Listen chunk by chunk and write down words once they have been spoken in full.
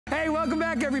Welcome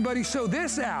back, everybody. So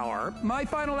this hour, my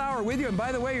final hour with you, and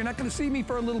by the way, you're not going to see me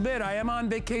for a little bit. I am on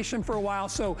vacation for a while,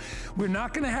 so we're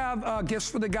not going to have Gifts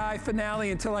for the Guy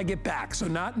finale until I get back. So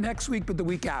not next week, but the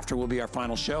week after will be our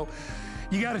final show.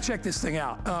 You got to check this thing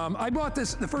out. I bought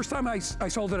this, the first time I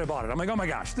sold it, I bought it. I'm like, oh my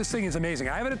gosh, this thing is amazing.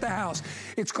 I have it at the house.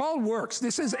 It's called Works.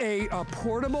 This is a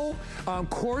portable,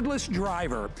 cordless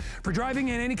driver for driving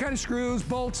in any kind of screws,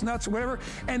 bolts, nuts, whatever.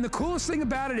 And the coolest thing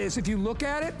about it is, if you look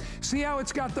at it, see how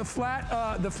it's got the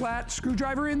flat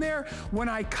screwdriver in there? When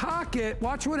I cock it,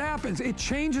 watch what happens. It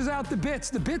changes out the bits.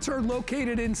 The bits are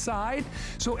located inside.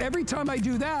 So every time I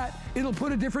do that, it'll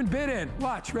put a different bit in.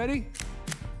 Watch, ready?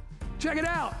 Check it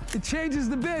out. It changes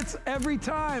the bits every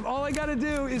time. All I gotta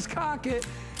do is cock it.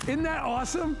 Isn't that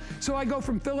awesome? So I go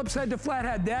from Phillips head to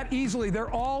flathead that easily.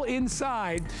 They're all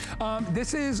inside.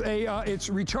 This is it's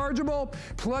rechargeable.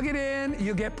 Plug it in.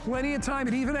 You get plenty of time.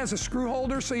 It even has a screw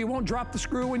holder so you won't drop the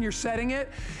screw when you're setting it.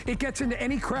 It gets into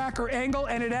any crack or angle,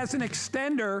 and it has an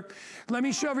extender. Let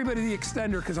me show everybody the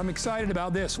extender because I'm excited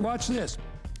about this. Watch this.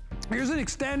 Here's an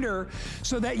extender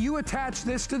so that you attach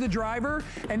this to the driver,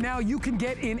 and now you can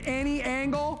get in any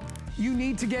angle you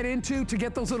need to get into to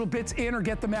get those little bits in or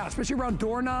get them out, especially around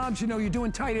doorknobs, you know, you're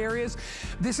doing tight areas.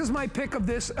 This is my pick of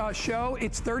this show.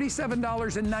 It's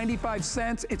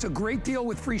 $37.95. It's a great deal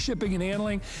with free shipping and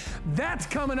handling. That's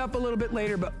coming up a little bit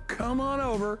later, but come on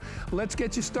over. Let's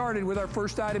get you started with our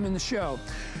first item in the show.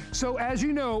 So as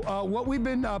you know, what we've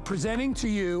been presenting to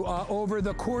you over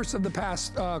the course of the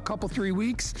past couple, 3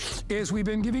 weeks is we've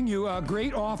been giving you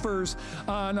great offers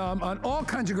on all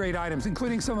kinds of great items,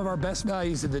 including some of our best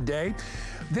values of the day.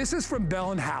 This is from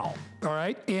Bell & Howell, all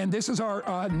right? And this is our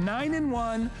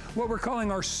 9-in-1, what we're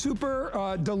calling our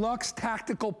super deluxe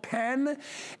tactical pen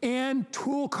and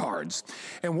tool cards.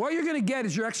 And what you're gonna get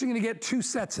is you're actually gonna get 2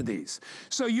 sets of these.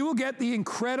 So you will get the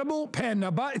incredible pen.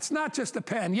 Now, but it's not just a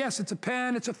pen. Yes, it's a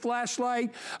pen, it's a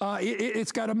flashlight.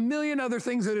 It's got a million other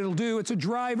things that it'll do. It's a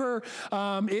driver,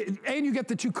 and you get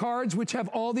the 2 cards, which have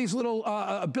all these little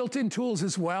built-in tools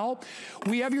as well.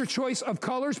 We have your choice of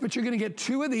colors, but you're gonna get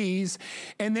 2 of these.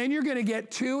 And then you're gonna get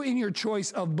 2 in your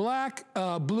choice of black,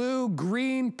 blue,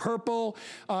 green, purple.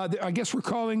 I guess we're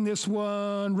calling this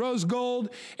one rose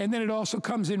gold. And then it also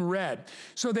comes in red.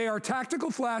 So they are tactical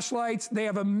flashlights. They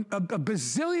have a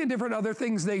bazillion different other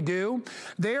things they do.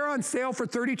 They are on sale for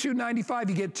 $32.95.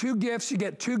 You get 2 gifts. You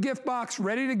get 2 gift box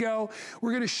ready to go.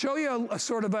 We're gonna show you a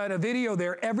sort of a video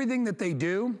there, everything that they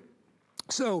do.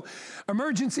 So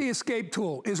emergency escape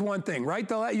tool is one thing, right?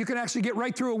 You can actually get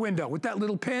right through a window with that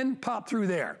little pin, pop through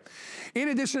there. In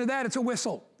addition to that, it's a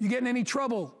whistle. You get in any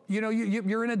trouble, you know,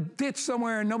 you're in a ditch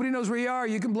somewhere and nobody knows where you are,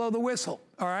 you can blow the whistle,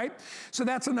 all right? So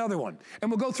that's another one. And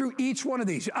we'll go through each one of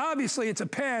these. Obviously, it's a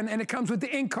pen and it comes with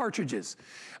the ink cartridges,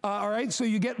 all right? So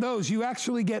you get those. You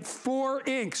actually get 4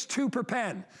 inks, 2 per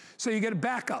pen. So you get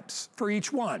backups for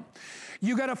each one.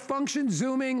 You got a function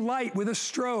zooming light with a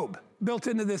strobe built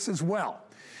into this as well.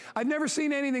 I've never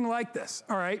seen anything like this,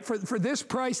 all right? For this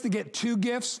price to get 2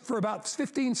 gifts for about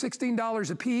 $15,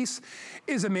 $16 a piece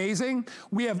is amazing.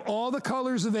 We have all the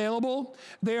colors available.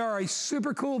 They are a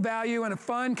super cool value and a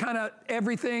fun kind of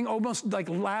everything, almost like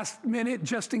last minute,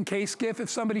 just in case gift if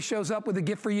somebody shows up with a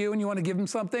gift for you and you want to give them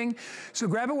something. So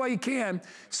grab it while you can.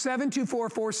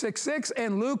 724-466,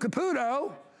 and Lou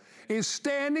Caputo is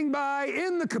standing by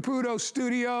in the Caputo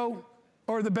studio,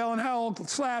 or the Bell & Howell /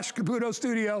 Caputo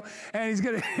studio, and he's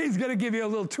gonna give you a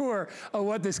little tour of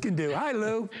what this can do. Hi,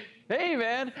 Lou. Hey,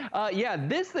 man. Yeah,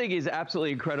 this thing is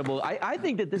absolutely incredible. I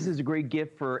think that this is a great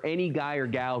gift for any guy or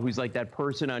gal who's like that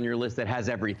person on your list that has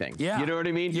everything. Yeah. You know what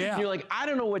I mean? Yeah. You're like, I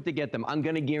don't know what to get them. I'm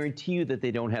going to guarantee you that they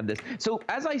don't have this. So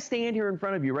as I stand here in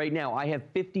front of you right now, I have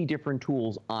 50 different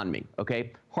tools on me,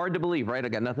 okay? Hard to believe, right? I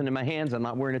got nothing in my hands. I'm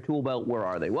not wearing a tool belt. Where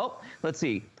are they? Well, let's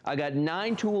see. I got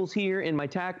 9 tools here in my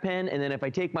tack pen, and then if I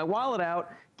take my wallet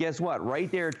out, guess what?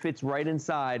 Right there, it fits right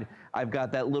inside. I've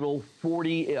got that little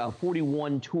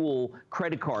 41 tool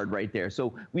credit card right there.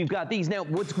 So we've got these. Now,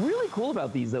 what's really cool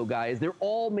about these though, guys, they're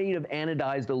all made of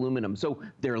anodized aluminum. So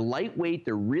they're lightweight,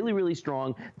 they're really, really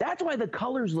strong. That's why the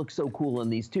colors look so cool in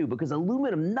these too, because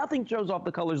aluminum, nothing shows off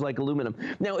the colors like aluminum.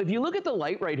 Now, if you look at the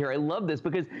light right here, I love this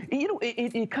because, you know,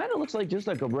 it kind of looks like just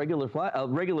like a regular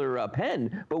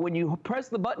pen, but when you press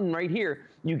the button right here,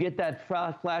 you get that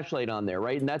flashlight on there,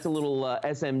 right? And that's a little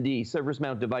SMD, surface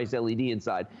mount device LED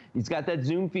inside. You It's got that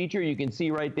zoom feature you can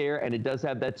see right there, and it does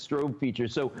have that strobe feature.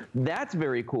 So that's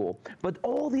very cool. But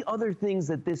all the other things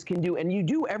that this can do, and you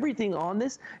do everything on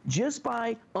this just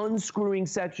by unscrewing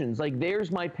sections. Like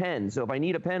there's my pen. So if I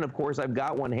need a pen, of course, I've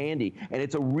got one handy, and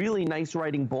it's a really nice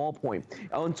writing ballpoint.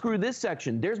 I'll unscrew this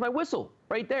section. There's my whistle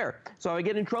right there. So if I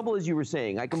get in trouble, as you were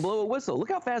saying, I can blow a whistle.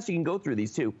 Look how fast you can go through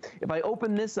these two. If I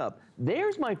open this up,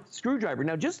 there's my screwdriver.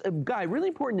 Now, just a guy, really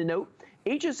important to note,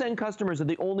 HSN customers are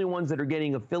the only ones that are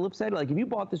getting a Phillips head. Like if you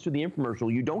bought this through the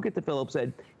infomercial, you don't get the Phillips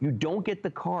head, you don't get the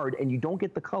card, and you don't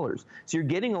get the colors. So you're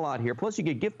getting a lot here. Plus you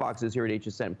get gift boxes here at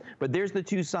HSN. But there's the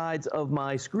two sides of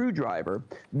my screwdriver.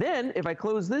 Then if I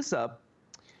close this up,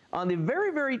 on the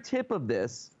very, very tip of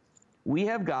this, we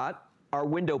have got our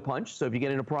window punch. So if you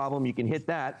get in a problem, you can hit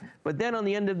that. But then on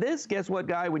the end of this, guess what,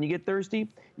 Guy? When you get thirsty,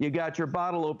 you got your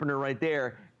bottle opener right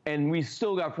there. And we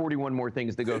still got 41 more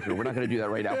things to go through. We're not going to do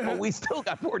that right now, but we still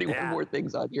got 41 more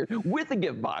things on here with a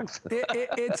gift box.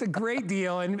 It's a great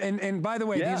deal. And by the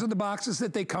way, these are the boxes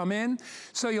that they come in.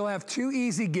 So you'll have two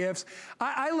easy gifts.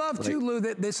 I love, too, Lou,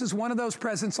 that this is one of those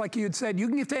presents, like you had said, you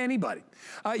can give to anybody.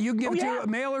 You can give it to a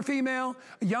male or female,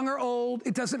 young or old.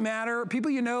 It doesn't matter.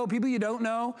 People you know, people you don't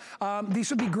know.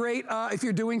 These would be great if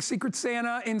you're doing Secret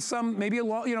Santa in some, maybe a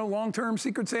long-term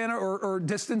Secret Santa or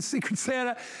distance Secret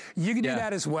Santa. You can do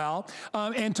that as well.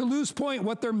 And to Lou's point,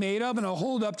 what they're made of, and I'll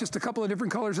hold up just a couple of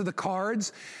different colors of the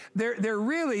cards.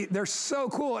 They're so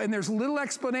cool, and there's little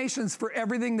explanations for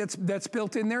everything that's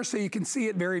built in there, so you can see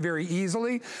it very, very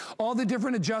easily. All the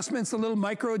different adjustments, the little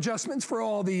micro adjustments for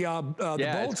all the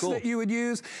bolts that you would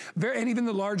use, and even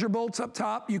the larger bolts up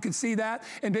top, you can see that.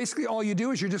 And basically, all you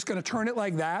do is you're just going to turn it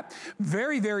like that.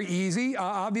 Very, very easy.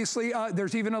 Obviously,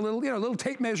 there's even a little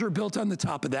tape measure built on the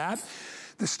top of that.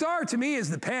 The star to me is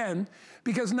the pen,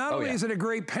 because not only is it a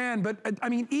great pen, but I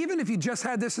mean, even if you just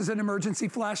had this as an emergency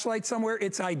flashlight somewhere,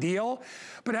 it's ideal.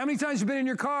 But how many times you've been in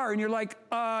your car and you're like,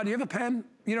 do you have a pen?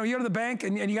 You know, you go to the bank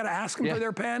and you got to ask them for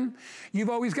their pen.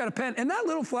 You've always got a pen. And that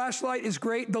little flashlight is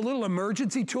great. The little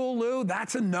emergency tool, Lou,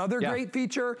 that's another great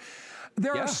feature.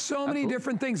 There are so many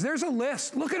different things. There's a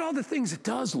list. Look at all the things it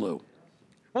does, Lou.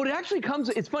 Well, it actually comes,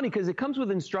 it's funny because it comes with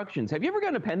instructions. Have you ever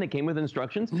gotten a pen that came with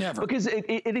instructions? Never. Because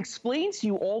it explains to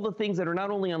you all the things that are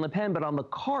not only on the pen, but on the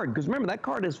card. Because remember, that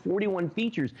card has 41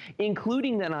 features,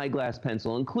 including an eyeglass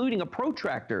pencil, including a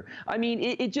protractor. I mean,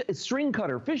 it's a string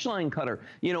cutter, fish line cutter,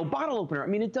 you know, bottle opener. I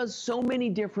mean, it does so many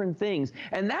different things.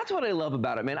 And that's what I love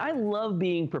about it, man. I love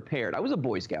being prepared. I was a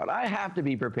Boy Scout. I have to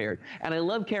be prepared. And I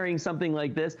love carrying something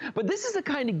like this. But this is the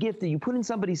kind of gift that you put in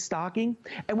somebody's stocking,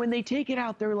 and when they take it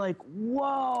out, they're like,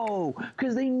 whoa.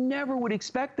 Because they never would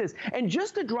expect this. And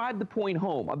just to drive the point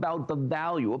home about the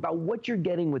value, about what you're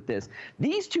getting with this,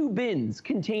 these two bins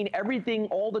contain everything,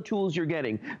 all the tools you're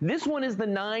getting. This one is the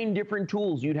 9 different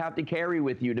tools you'd have to carry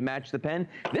with you to match the pen.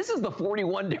 This is the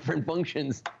 41 different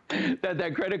functions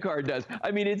that credit card does.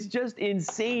 I mean, it's just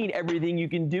insane everything you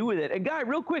can do with it. And Guy,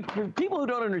 real quick, for people who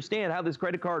don't understand how this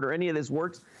credit card or any of this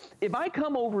works, if I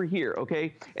come over here,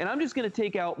 okay, and I'm just going to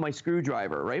take out my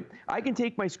screwdriver, right? I can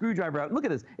take my screwdriver out. Look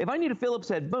at this. If I need a Phillips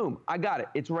head, boom, I got it.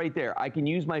 It's right there. I can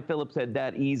use my Phillips head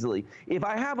that easily. If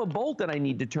I have a bolt that I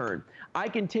need to turn, I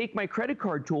can take my credit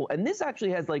card tool, and this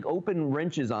actually has like open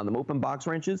wrenches on them, open box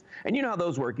wrenches. And you know how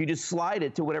those work. You just slide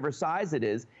it to whatever size it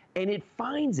is, and it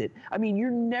finds it. I mean,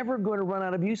 you're never going to run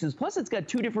out of uses. Plus, it's got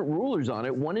 2 different rulers on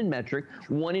it, one in metric,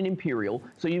 one in imperial.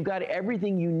 So you've got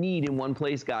everything you need in one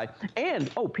place, Guy.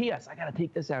 And, oh, P.S., I got to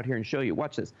take this out here and show you.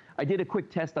 Watch this. I did a quick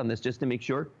test on this just to make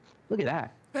sure. Look at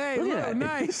that. Hey, Lou,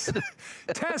 nice.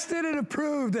 Tested and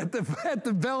approved at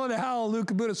the Bell and Howell Lou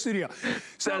Caputo studio.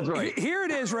 So that's right. Here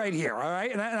it is right here, all right?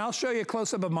 And I'll show you a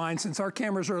close-up of mine since our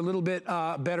cameras are a little bit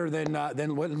better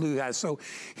than what Lou has. So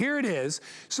here it is.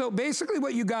 So basically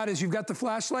what you got is you've got the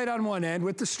flashlight on one end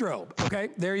with the strobe, okay?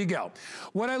 There you go.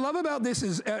 What I love about this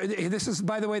is,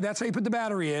 by the way, that's how you put the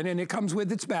battery in, and it comes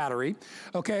with its battery,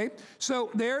 okay?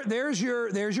 So there's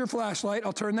your flashlight.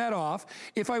 I'll turn that off.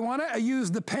 If I want to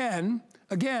use the pen,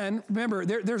 again, remember,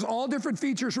 there's all different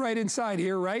features right inside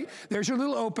here, right? There's your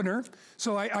little opener.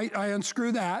 So I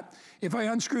unscrew that. If I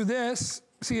unscrew this,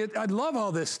 see, I love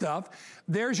all this stuff.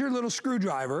 There's your little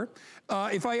screwdriver.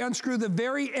 If I unscrew the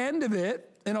very end of it,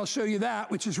 and I'll show you that,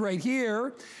 which is right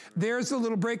here, there's the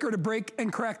little breaker to break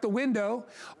and crack the window.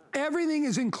 Everything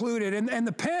is included, and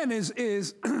the pen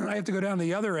is I have to go down to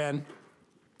the other end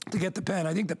to get the pen.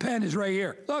 I think the pen is right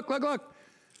here. Look.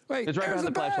 Wait, it's right behind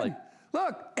the flashlight.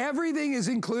 Look, everything is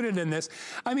included in this.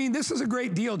 I mean, this is a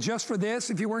great deal just for this.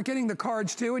 If you weren't getting the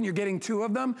cards too, and you're getting 2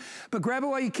 of them, but grab it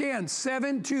while you can.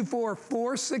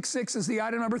 724-466 is the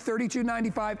item number,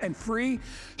 $32.95, and free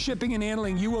shipping and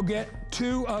handling. You will get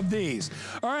 2 of these.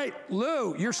 All right,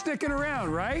 Lou, you're sticking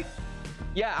around, right?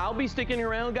 Yeah, I'll be sticking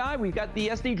around, Guy. We've got the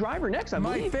SD driver next, I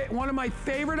believe. One of my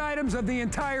favorite items of the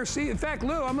entire season. In fact,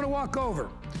 Lou, I'm going to walk over.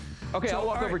 Okay, so, I'll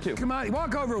walk over too. Come on,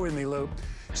 walk over with me, Lou.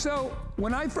 So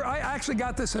when I actually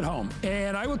got this at home,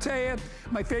 and I will tell you,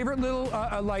 my favorite little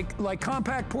like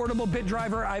compact portable bit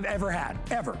driver I've ever had,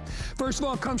 ever. First of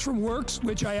all, it comes from Works,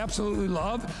 which I absolutely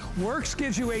love. Works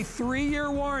gives you a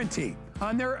 3-year warranty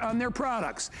on their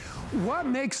products. What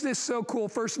makes this so cool,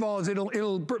 first of all, is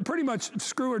it'll pretty much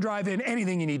screw or drive in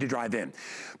anything you need to drive in.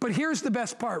 But here's the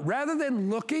best part. Rather than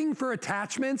looking for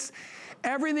attachments,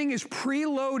 everything is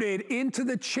preloaded into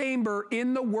the chamber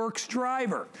in the Works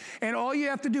driver. And all you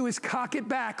have to do is cock it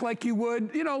back like you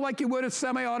would, like you would a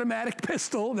semi-automatic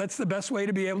pistol. That's the best way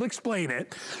to be able to explain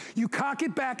it. You cock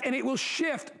it back and it will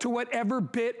shift to whatever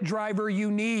bit driver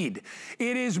you need.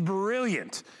 It is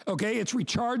brilliant, okay? It's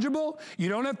rechargeable. You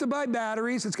don't have to buy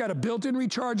batteries. It's got a built-in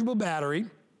rechargeable battery.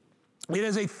 It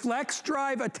has a flex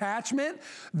drive attachment.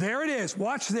 There it is.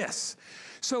 Watch this.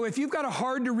 So if you've got a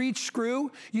hard to reach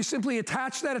screw, you simply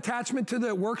attach that attachment to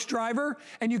the Works driver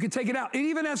and you can take it out. It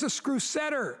even has a screw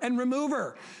setter and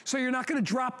remover. So you're not gonna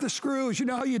drop the screws. You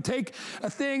know how you take a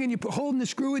thing and you hold the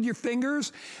screw with your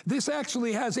fingers? This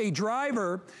actually has a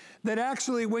driver that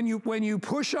actually, when you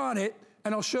push on it,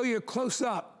 and I'll show you a close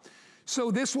up.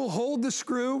 So this will hold the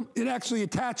screw. It actually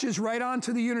attaches right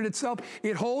onto the unit itself.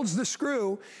 It holds the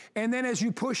screw, and then as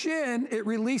you push in, it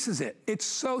releases it. It's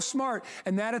so smart,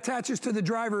 and that attaches to the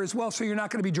driver as well, so you're not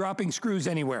gonna be dropping screws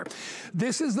anywhere.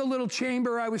 This is the little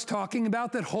chamber I was talking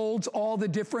about that holds all the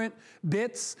different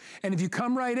bits, and if you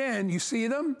come right in, you see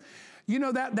them? You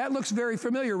know, that looks very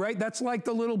familiar, right? That's like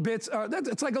the little bits,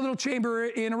 it's like a little chamber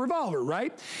in a revolver,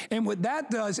 right? And what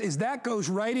that does is that goes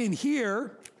right in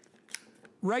here,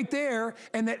 right there,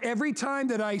 and that every time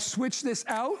that I switch this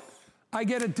out, I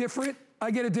get a different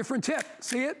tip.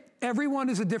 See it? Every one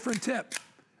is a different tip.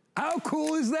 How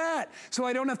cool is that? So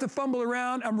I don't have to fumble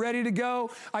around. I'm ready to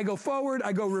go. I go forward,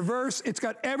 I go reverse. It's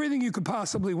got everything you could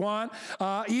possibly want.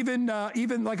 Even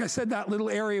like I said, that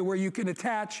little area where you can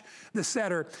attach the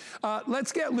setter.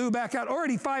 Let's get Lou back out.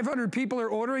 Already 500 people are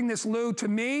ordering this, Lou. To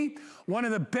me, one of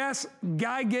the best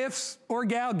guy gifts or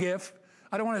gal gift.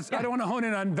 I don't want to hone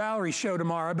in on Valerie's show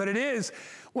tomorrow, but it is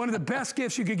one of the best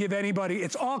gifts you could give anybody.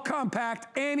 It's all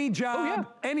compact, any job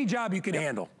you can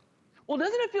handle. Well,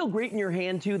 doesn't it feel great in your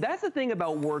hand too? That's the thing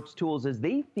about Works tools is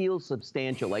they feel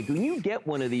substantial. Like when you get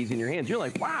one of these in your hands, you're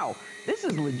like, wow, this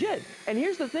is legit. And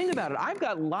here's the thing about it. I've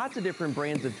got lots of different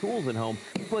brands of tools at home,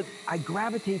 but I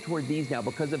gravitate toward these now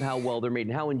because of how well they're made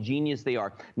and how ingenious they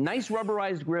are. Nice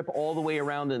rubberized grip all the way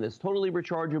around in this, totally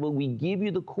rechargeable. We give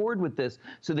you the cord with this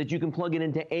so that you can plug it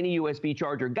into any USB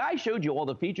charger. Guy showed you all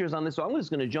the features on this, so I'm just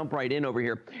gonna jump right in over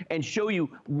here and show you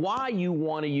why you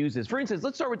wanna use this. For instance,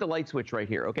 let's start with the light switch right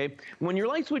here, okay? When your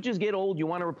light switches get old, you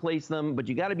want to replace them, but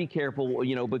you got to be careful,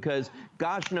 because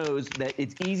gosh knows that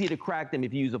it's easy to crack them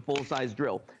if you use a full-size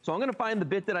drill. So I'm going to find the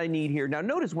bit that I need here. Now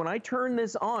notice when I turn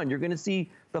this on, you're going to see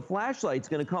the flashlight's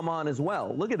going to come on as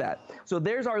well. Look at that. So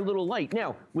there's our little light.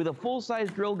 Now, with a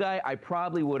full-size drill guy, I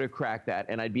probably would have cracked that,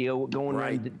 and I'd be going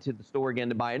right to the store again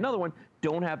to buy another one.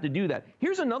 Don't have to do that.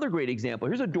 Here's another great example.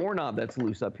 Here's a doorknob that's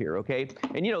loose up here, okay?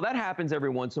 And that happens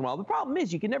every once in a while. The problem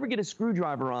is you can never get a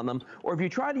screwdriver on them, or if you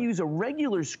try to use a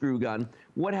regular screw gun,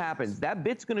 what happens? That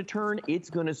bit's gonna turn, it's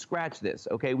gonna scratch this,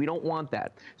 okay? We don't want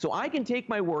that. So I can take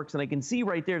my Works and I can see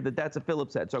right there that that's a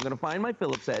Phillips head. So I'm gonna find my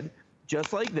Phillips head,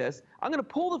 just like this. I'm gonna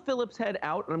pull the Phillips head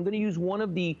out and I'm gonna use one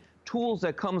of the tools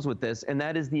that comes with this, and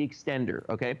that is the extender,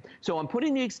 okay? So I'm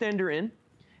putting the extender in,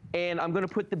 and I'm going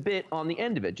to put the bit on the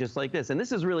end of it, just like this. And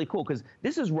this is really cool because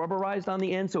this is rubberized on the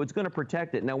end, so it's going to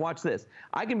protect it. Now watch this.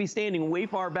 I can be standing way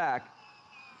far back.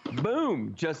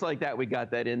 Boom, just like that, we got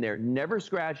that in there. Never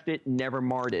scratched it, never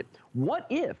marred it. What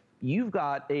if you've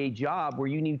got a job where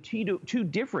you need two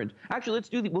different, actually,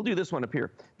 we'll do this one up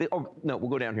here. No, we'll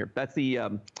go down here. That's the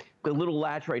little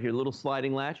latch right here, the little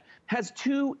sliding latch, has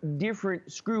 2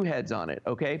 different screw heads on it,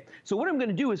 okay? So what I'm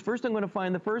gonna do is first I'm gonna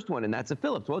find the first one, and that's a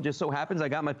Phillips. Well, it just so happens I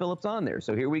got my Phillips on there,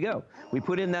 so here we go. We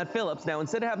put in that Phillips. Now,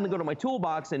 instead of having to go to my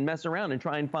toolbox and mess around and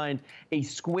try and find a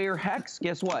square hex,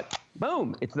 guess what?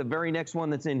 Boom, it's the very next one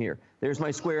that's in here. There's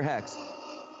my square hex,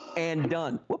 and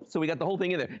done. Whoops, so we got the whole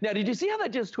thing in there. Now, did you see how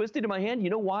that just twisted in my hand?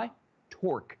 You know why?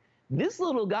 Torque. This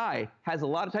little guy has a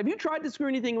lot of time. Have you tried to screw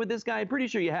anything with this guy? I'm pretty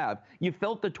sure you have. You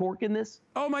felt the torque in this?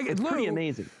 Oh my God, it's pretty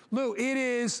amazing. Lou,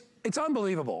 it's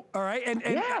unbelievable, all right? And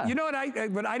yeah. You know what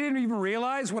I didn't even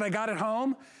realize when I got it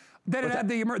home? That it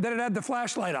had the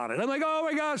flashlight on it. I'm like, oh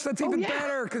my gosh, that's even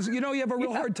better, because you know you have a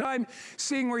real hard time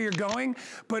seeing where you're going.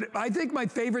 But I think my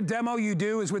favorite demo you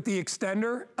do is with the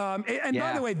extender. And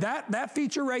by the way, that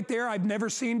feature right there I've never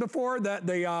seen before. That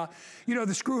you know,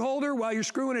 the screw holder while you're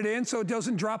screwing it in so it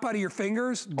doesn't drop out of your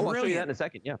fingers. Oh, I'll show you that in a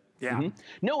second. Yeah. Yeah. Mm-hmm.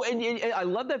 No, and I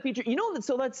love that feature. You know,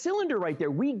 so that cylinder right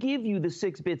there, we give you the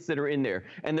 6 bits that are in there,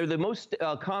 and they're the most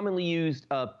commonly used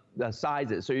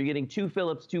sizes. So you're getting 2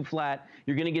 Phillips, 2 flat.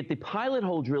 You're going to get the pilot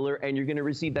hole driller, and you're going to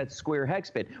receive that square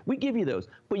hex bit. We give you those,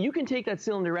 but you can take that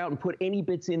cylinder out and put any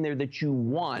bits in there that you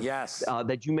want. Yes.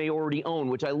 That you may already own,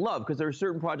 which I love, because there are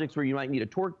certain projects where you might need a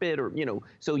torque bit, or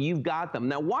so you've got them.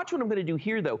 Now watch what I'm going to do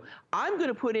here, though. I'm going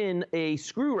to put in a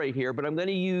screw right here, but I'm going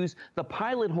to use the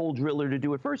pilot hole driller to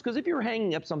do it first, because if you're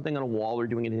hanging up something on a wall or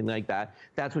doing anything like that,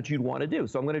 that's what you'd want to do.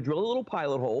 So I'm going to drill a little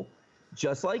pilot hole,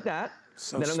 just like that.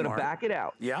 So then I'm going to back it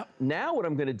out. Yeah. Now what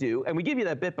I'm going to do, and we give you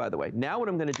that bit, by the way. Now what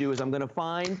I'm going to do is I'm going to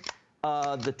find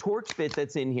the Torx bit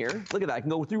that's in here. Look at that. I can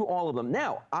go through all of them.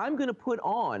 Now I'm going to put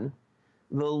on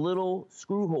the little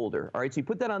screw holder. All right, so you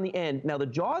put that on the end. Now the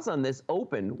jaws on this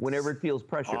open whenever it feels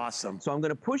pressure. Awesome. So I'm going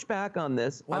to push back on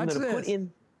this. Watch I'm going to put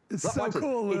in. It's so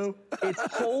cool, Lou. It's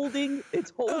holding it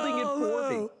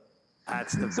for me.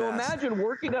 That's the best. So imagine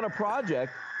working on a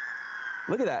project.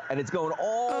 Look at that, and it's going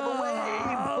all the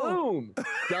way. Boom,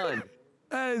 done.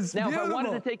 That is now, beautiful. if I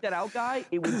wanted to take that out, Guy,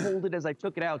 it would hold it as I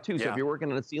took it out too. So if you're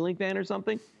working on a ceiling fan or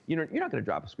something, you're not going to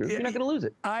drop a screw. You're not going to lose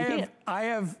it. I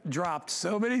have dropped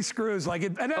so many screws, like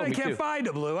it, and then I can't find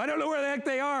them, Lou. I don't know where the heck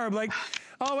they are. I'm like,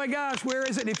 oh my gosh, where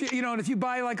is it? And if if you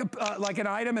buy like an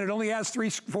item and it only has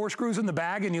 4 screws in the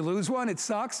bag and you lose one, it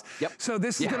sucks. Yep. So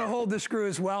this is going to hold the screw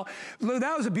as well. Lou,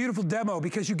 that was a beautiful demo,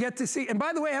 because you get to see. And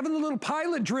by the way, having the little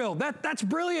pilot drill, that's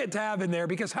brilliant to have in there,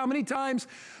 because how many times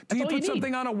do you put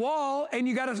something on a wall and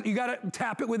you gotta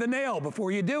tap it with a nail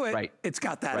before you do it? Right. It's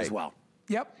got that as well.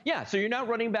 Yep. Yeah, so you're not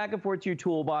running back and forth to your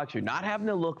toolbox. You're not having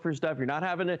to look for stuff. You're not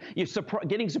having to,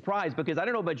 getting surprised, because I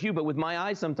don't know about you, but with my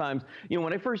eyes sometimes,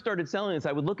 when I first started selling this,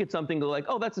 I would look at something and go like,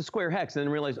 oh, that's a square hex, and then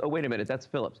realize, oh, wait a minute, that's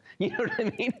Phillips. You know what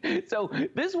I mean? So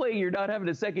this way you're not having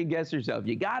to second guess yourself.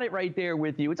 You got it right there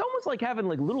with you. It's almost like having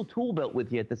like a little tool belt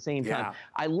with you at the same time.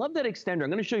 I love that extender. I'm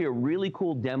going to show you a really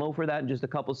cool demo for that in just a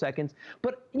couple seconds.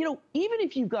 But, even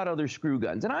if you've got other screw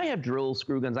guns, and I have drill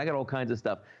screw guns, I got all kinds of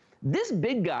stuff. This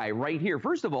big guy right here,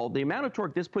 first of all, the amount of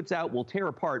torque this puts out will tear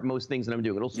apart most things that I'm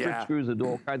doing. It'll strip screws, it'll do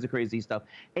all kinds of crazy stuff.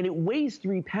 And it weighs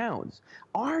 3 pounds.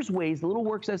 Ours weighs, the little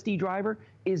Works SD driver,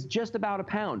 is just about 1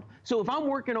 pound. So if I'm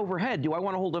working overhead, do I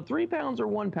want to hold up 3 pounds or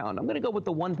 1 pound? I'm going to go with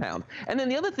the 1 pound. And then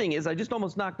the other thing is, I just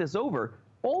almost knocked this over,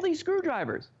 all these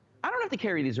screwdrivers. I don't have to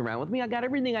carry these around with me. I got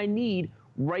everything I need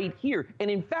right here.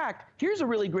 And in fact, here's a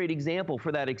really great example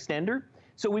for that extender.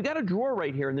 So we've got a drawer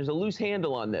right here, and there's a loose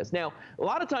handle on this. Now, a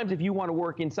lot of times if you want to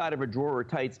work inside of a drawer or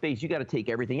tight space, you got to take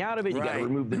everything out of it. You got to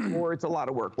remove the drawer. It's a lot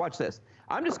of work. Watch this.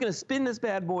 I'm just going to spin this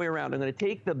bad boy around. I'm going to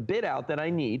take the bit out that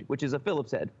I need, which is a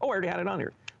Phillips head. Oh, I already had it on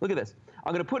here. Look at this.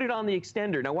 I'm going to put it on the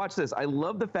extender. Now, watch this. I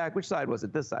love the fact, which side was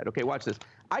it? This side. Okay, watch this.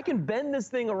 I can bend this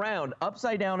thing around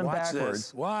upside down and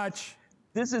backwards. Watch.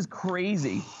 This is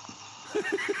crazy.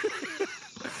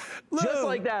 Just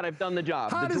like that, I've done the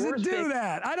job. How does it do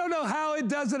that? I don't know how it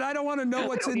does it. I don't want to know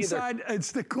what's inside.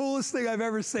 It's the coolest thing I've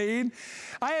ever seen.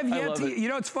 I have yet to,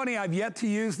 it's funny, I've yet to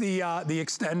use the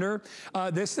extender,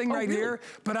 this thing right here,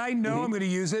 but I know I'm going to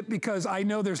use it, because I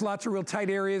know there's lots of real tight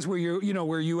areas where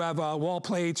where you have wall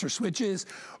plates or switches,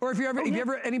 or if you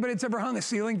ever, anybody that's ever hung a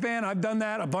ceiling fan, I've done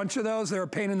that, a bunch of those. They're a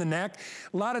pain in the neck.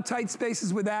 A lot of tight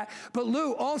spaces with that. But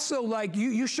Lou, also, like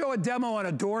you show a demo on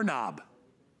a doorknob.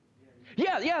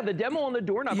 Yeah, the demo on the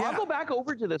doorknob. I'll go back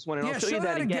over to this one and I'll show you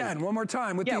that again. One more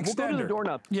time with the extender. We'll go to the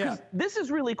doorknob. Yeah. This is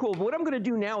really cool. But what I'm going to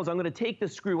do now is I'm going to take the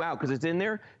screw out, because it's in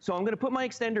there. So I'm going to put my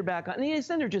extender back on. And the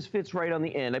extender just fits right on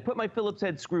the end. I put my Phillips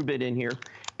head screw bit in here.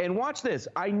 And watch this.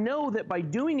 I know that by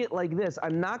doing it like this,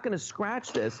 I'm not going to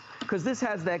scratch this, because this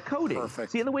has that coating.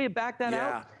 Perfect. See the way it backed that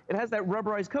out? It has that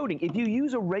rubberized coating. If you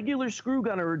use a regular screw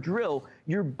gun or a drill,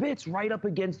 your bit's right up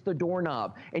against the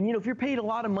doorknob. And if you're paid a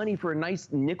lot of money for a nice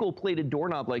nickel-plated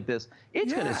doorknob like this,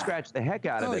 it's going to scratch the heck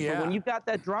out of it. But when you've got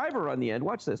that driver on the end,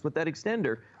 watch this, with that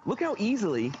extender, look how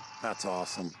easily. That's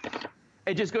awesome.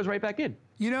 It just goes right back in.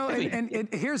 You know, and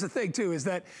here's the thing too, is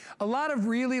that a lot of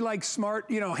really like smart,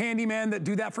 you know, handymen that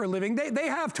do that for a living, they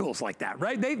have tools like that,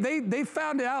 right? They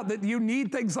found out that you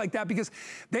need things like that because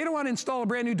they don't want to install a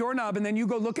brand new doorknob and then you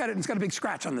go look at it and it's got a big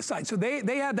scratch on the side. So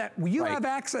they have that, you have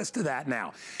access to that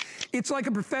now. It's like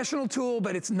a professional tool,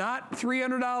 but it's not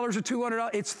 $300 or $200,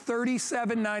 it's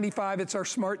 $37.95. It's our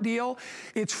smart deal.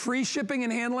 It's free shipping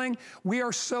and handling. We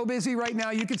are so busy right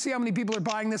now. You can see how many people are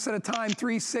buying this at a time,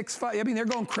 3, 6, 5. I mean, they're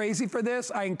going crazy for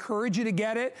this. I encourage you to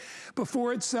get it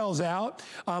before it sells out.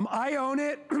 I own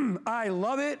it. I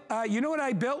love it. You know what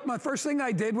I built? My first thing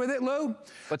I did with it, Lou?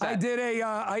 What's that?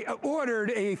 I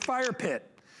ordered a fire pit.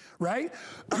 Right?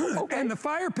 Okay. And the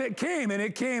fire pit came, and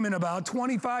it came in about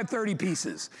 25, 30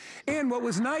 pieces. And what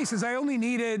was nice is I only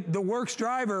needed the Works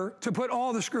driver to put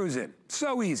all the screws in.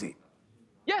 So easy.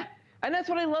 Yeah, and that's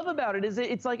what I love about it, is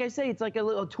it's like I say, it's like a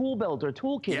little tool belt or a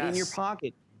toolkit in your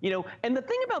pocket. You know, and the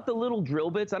thing about the little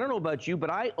drill bits, I don't know about you, but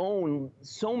I own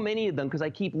so many of them because I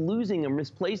keep losing them,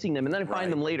 misplacing them, and then I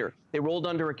find them later. They rolled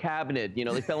under a cabinet, you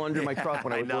know, they fell under my truck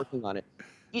when I was working on it.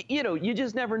 You know, you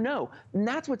just never know. And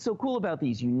that's what's so cool about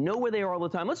these. You know where they are all the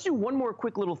time. Let's do one more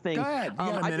quick little thing. Go ahead.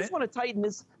 I just want to tighten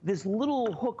this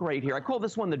little hook right here. I call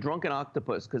this one the drunken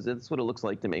octopus because that's what it looks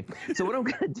like to me. So what I'm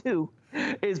going to do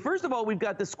is, first of all, we've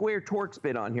got the square Torx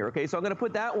bit on here, okay? So I'm going to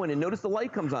put that one in. Notice the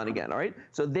light comes on again, all right?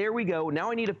 So there we go.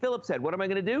 Now I need a Phillips head. What am I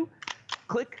going to do?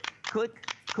 Click, click,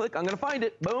 click. I'm going to find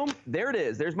it. Boom. There it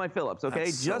is. There's my Phillips, okay?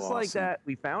 That's just so like awesome. that.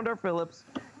 We found our Phillips.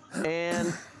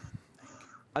 And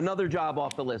another job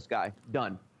off the list, Guy.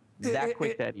 Done. That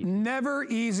quick, that easy. Never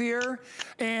easier,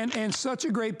 and such a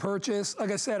great purchase.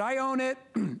 Like I said, I own it.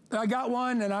 I got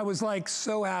one, and I was like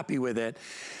so happy with it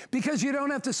because you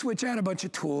don't have to switch out a bunch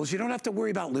of tools. You don't have to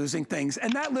worry about losing things.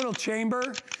 And that little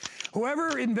chamber,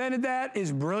 whoever invented that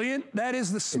is brilliant. That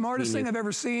is the smartest thing I've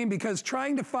ever seen because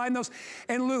trying to find those,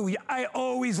 and Lou, I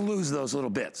always lose those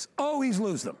little bits. Always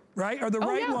lose them, right? Or the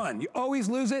right one. You always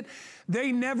lose it.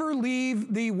 They never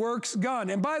leave the Works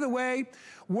gun. And by the way,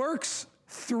 Works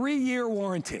 3-year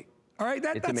warranty. All right,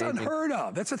 that's unheard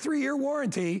of. That's a 3-year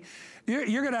warranty. You're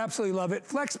going to absolutely love it.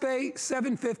 FlexPay,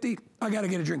 $750. I got to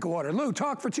get a drink of water. Lou,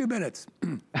 talk for 2 minutes.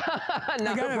 I got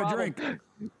to have a drink.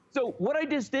 So what I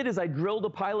just did is I drilled a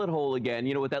pilot hole again,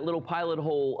 you know, with that little pilot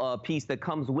hole piece that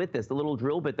comes with this, the little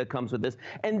drill bit that comes with this.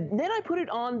 And then I put it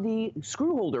on the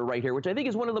screw holder right here, which I think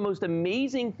is one of the most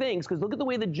amazing things, because look at the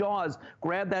way the jaws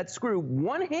grab that screw.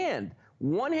 One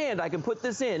hand, I can put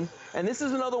this in, and this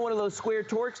is another one of those square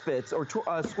Torx bits or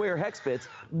square hex bits.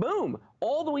 Boom,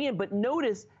 all the way in. But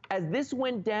notice, as this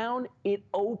went down, it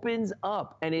opens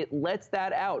up and it lets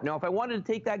that out. Now, if I wanted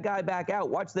to take that guy back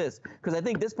out, watch this, because I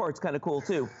think this part's kind of cool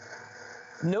too.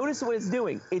 Notice what it's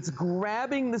doing. It's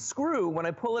grabbing the screw. When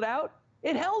I pull it out,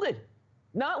 it held it.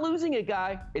 Not losing it,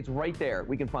 Guy. It's right there.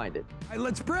 We can find it.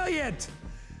 That's brilliant.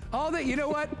 All that, you know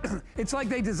what? It's like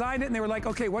they designed it and they were like,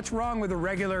 okay, what's wrong with a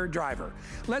regular driver?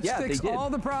 Let's fix all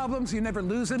the problems. You never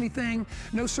lose anything.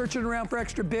 No searching around for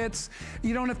extra bits.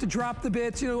 You don't have to drop the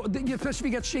bits. You know, especially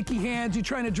if you got shaky hands, you're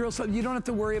trying to drill something. You don't have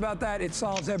to worry about that. It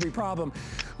solves every problem.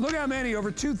 Look how many,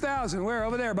 over 2,000. Where?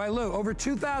 Over there by Lou. Over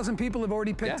 2,000 people have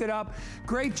already picked it up.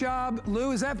 Great job.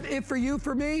 Lou, is that it for you,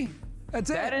 for me? That's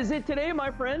it. That is it today,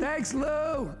 my friend. Thanks,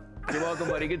 Lou. You're welcome,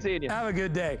 buddy. Good seeing you. Have a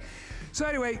good day. So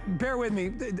anyway, bear with me.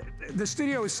 The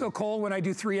studio is so cold when I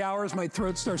do 3 hours, my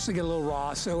throat starts to get a little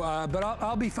raw. So, but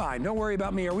I'll be fine. Don't worry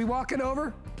about me. Are we walking over?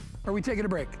 Or are we taking a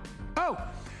break? Oh,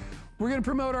 we're gonna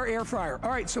promote our air fryer. All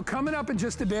right, so coming up in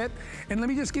just a bit, and let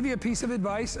me just give you a piece of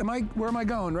advice. Where am I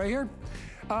going? Right here?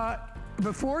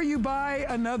 Before you buy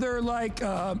another, like,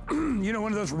 you know,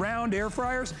 one of those round air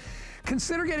fryers,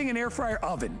 consider getting an air fryer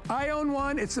oven. I own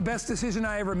one. It's the best decision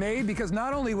I ever made because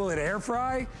not only will it air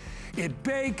fry, it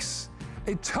bakes,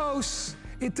 it toasts,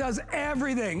 it does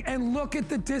everything. And look at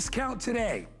the discount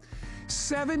today.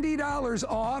 $70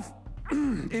 off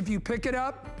if you pick it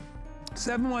up.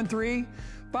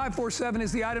 713-547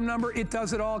 is the item number. It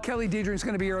does it all. Kelly Deidring's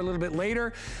gonna be here a little bit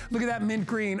later. Look at that mint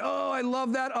green. Oh, I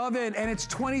love that oven. And it's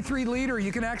 23 liter.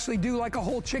 You can actually do like a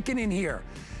whole chicken in here.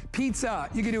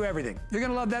 Pizza, you can do everything. You're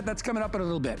gonna love that. That's coming up in a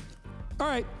little bit. All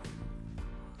right,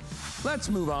 let's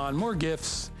move on. More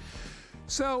gifts.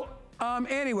 So,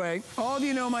 anyway, all of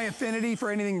you know my affinity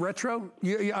for anything retro.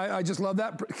 I just love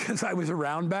that because I was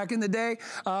around back in the day,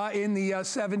 in the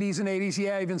 70s and 80s.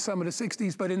 Yeah, even some of the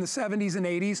 60s, but in the 70s and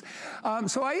 80s.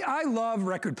 So I love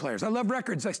record players. I love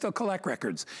records. I still collect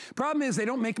records. Problem is they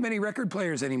don't make many record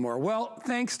players anymore. Well,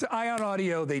 thanks to Ion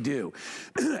Audio, they do.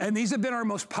 And these have been our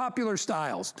most popular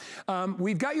styles.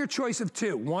 We've got your choice of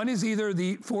two. One is either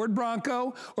the Ford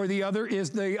Bronco or the other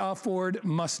is the Ford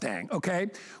Mustang,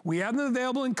 okay? We have them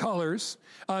available in colors. colors.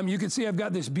 You can see I've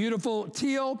got this beautiful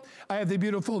teal. I have the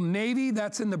beautiful navy.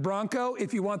 That's in the Bronco.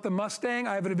 If you want the Mustang,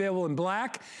 I have it available in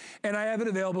black, and I have it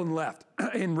available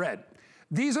in red.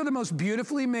 These are the most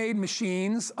beautifully made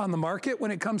machines on the market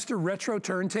when it comes to retro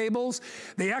turntables.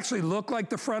 They actually look like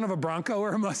the front of a Bronco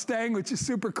or a Mustang, which is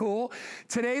super cool.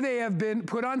 Today they have been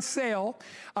put on sale.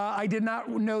 I did not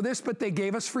know this, but they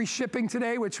gave us free shipping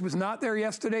today, which was not there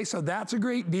yesterday, so that's a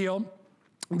great deal.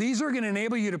 These are gonna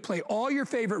enable you to play all your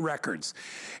favorite records.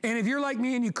 And if you're like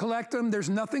me and you collect them, there's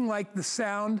nothing like the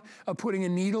sound of putting a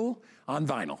needle on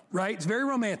vinyl, right? It's very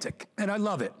romantic, and I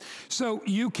love it. So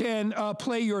you can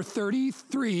play your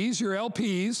 33s, your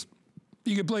LPs,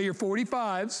 you can play your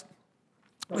 45s,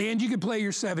 and you can play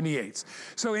your 78s.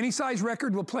 So any size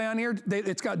record will play on here.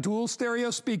 It's got dual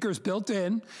stereo speakers built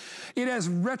in. It has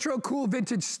retro cool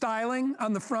vintage styling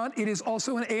on the front. It is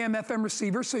also an AM/FM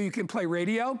receiver, so you can play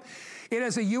radio. It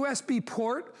has a USB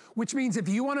port, which means if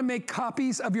you want to make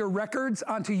copies of your records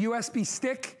onto USB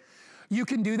stick, you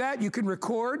can do that, you can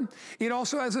record. It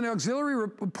also has an auxiliary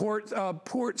port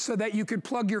so that you can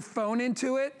plug your phone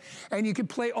into it and you can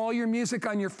play all your music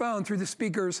on your phone through the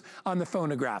speakers on the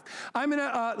phonograph. I'm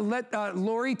gonna let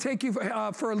Lori take you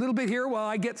for a little bit here while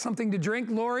I get something to drink.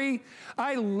 Lori,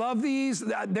 I love these.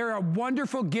 They're a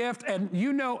wonderful gift, and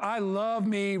you know I love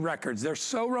me records. They're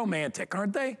so romantic,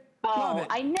 aren't they? Oh,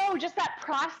 I know, just that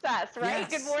process, right? Yes.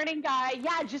 Good morning, Guy.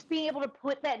 Yeah, just being able to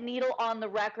put that needle on the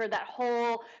record, that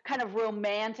whole kind of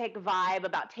romantic vibe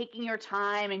about taking your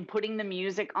time and putting the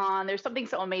music on. There's something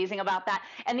so amazing about that.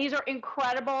 And these are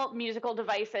incredible musical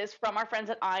devices from our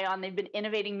friends at Ion. They've been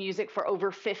innovating music for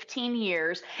over 15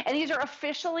 years. And these are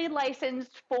officially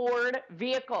licensed Ford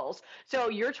vehicles. So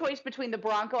your choice between the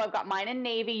Bronco, I've got mine in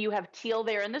navy, you have teal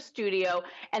there in the studio,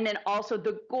 and then also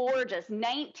the gorgeous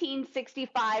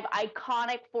 1965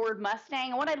 iconic Ford Mustang.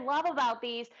 And what I love about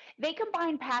these, they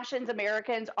combine passions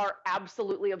Americans are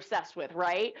absolutely obsessed with,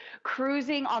 right?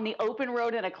 Cruising on the open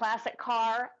road in a classic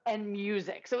car and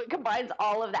music. So it combines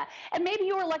all of that. And maybe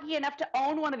you were lucky enough to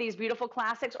own one of these beautiful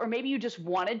classics, or maybe you just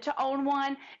wanted to own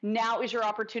one. Now is your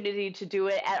opportunity to do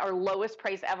it at our lowest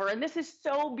price ever. And this is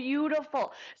so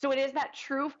beautiful. So it is that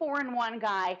true 4-in-1,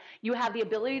 Guy. You have the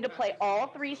ability to play all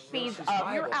 3 speeds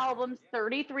of your albums,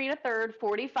 33 to 3rd,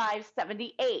 45,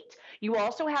 78. You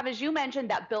also have, as you mentioned,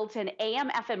 that built-in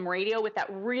AM/FM radio with that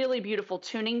really beautiful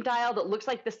tuning dial that looks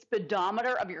like the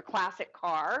speedometer of your classic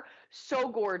car. So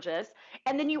gorgeous.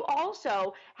 And then you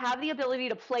also have the ability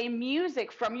to play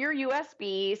music from your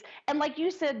USBs. And like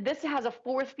you said, this has a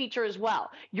 4th feature as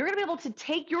well. You're going to be able to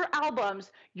take your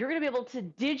albums, you're going to be able to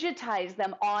digitize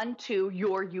them onto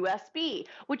your USB,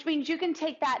 which means you can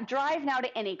take that drive now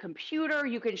to any computer.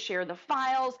 You can share the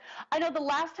files. I know the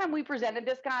last time we presented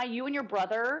this, Guy, you and your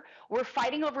brother were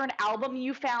fighting over an album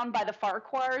you found by the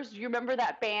Farquhars. Do you remember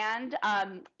that band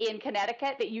in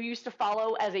Connecticut that you used to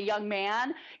follow as a young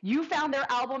man? You found their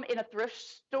album in a thrift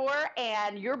store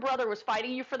and your brother was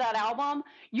fighting you for that album.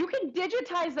 You can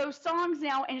digitize those songs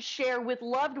now and share with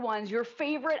loved ones your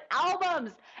favorite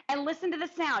albums. And listen to the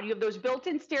sound. You have those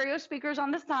built-in stereo speakers on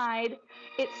the side.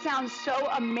 It sounds so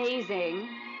amazing.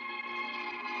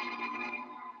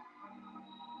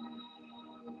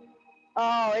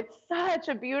 Oh, it's such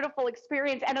a beautiful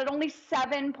experience. And at only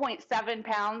 7.7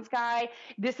 pounds, Guy,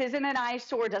 this isn't an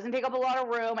eyesore, doesn't take up a lot of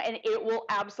room, and it will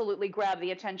absolutely grab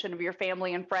the attention of your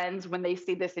family and friends when they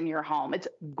see this in your home. It's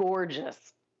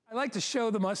gorgeous. I like to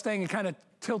show the Mustang and kind of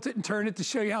tilt it and turn it to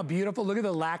show you how beautiful. Look at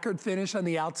the lacquered finish on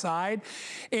the outside.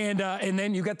 And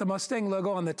then you got the Mustang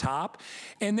logo on the top.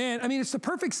 And then, I mean, it's the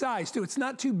perfect size too. It's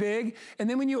not too big. And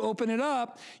then when you open it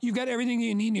up, you've got everything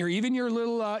you need in here, even your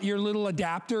little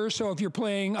adapter. So if you're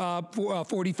playing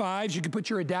 45s, you can put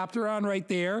your adapter on right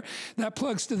there. That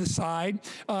plugs to the side.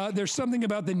 There's something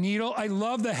about the needle. I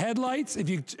love the headlights. If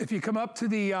you come up to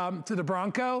the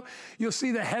Bronco, you'll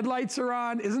see the headlights are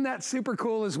on. Isn't that super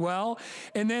cool as well?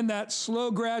 And then that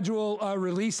slow gradual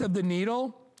release of the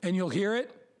needle, and you'll hear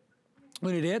it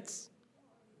when it hits.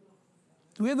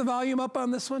 Do we have the volume up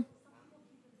on this one?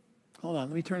 Hold on,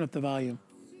 let me turn up the volume.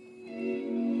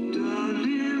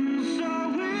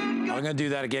 I'm gonna do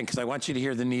that again because I want you to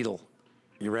hear the needle.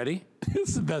 You ready? This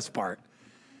is the best part.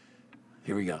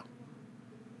 Here we go.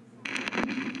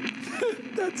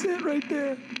 That's it right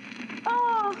there.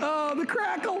 Oh, the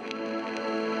crackle.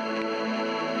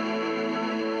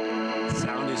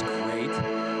 Sound is great.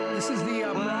 This is the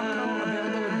Bronco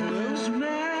available in blue.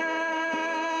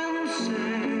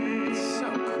 It's so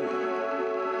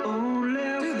cool.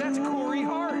 Dude, that's Corey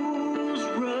Hart.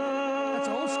 That's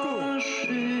old school.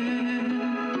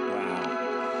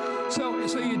 Wow.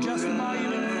 So you adjust the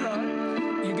volume in the front.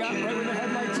 You got right where the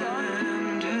headlights are.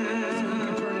 So you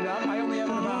can turn it up.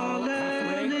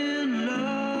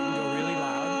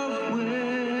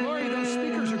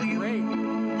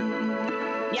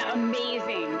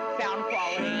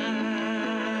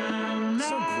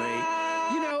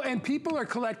 and people are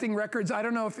collecting records. I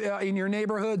don't know if in your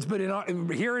neighborhoods, but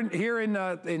here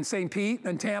in St. Pete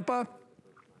and Tampa,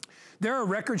 there are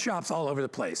record shops all over the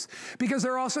place because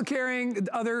they're also carrying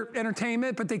other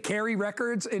entertainment, but they carry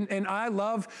records, and I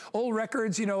love old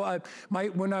records. You know,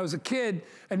 when I was a kid,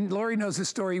 and Lori knows this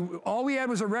story, all we had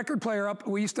was a record player up.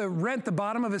 We used to rent the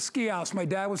bottom of a ski house. My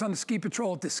dad was on the ski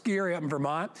patrol at the ski area up in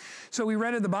Vermont, so we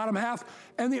rented the bottom half,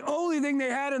 and the only thing they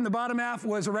had in the bottom half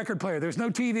was a record player. There's no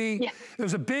TV. Yeah. There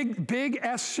was a big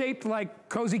S-shaped, like,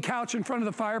 cozy couch in front of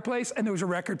the fireplace, and there was a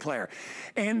record player.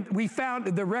 And we found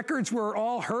the records were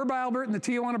all Herb Albert and the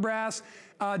Tijuana Brass,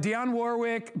 Dionne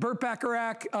Warwick, Burt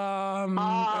Bacharach,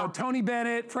 Tony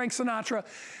Bennett, Frank Sinatra.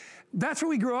 That's what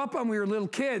we grew up on. We were little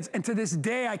kids. And to this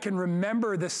day, I can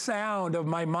remember the sound of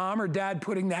my mom or dad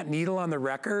putting that needle on the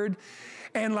record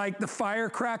and like the fire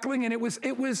crackling. And it was,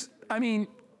 I mean,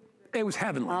 it was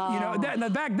heavenly. You know,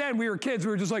 back then we were kids.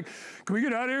 We were just like, can we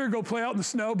get out of here and go play out in the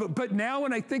snow? But now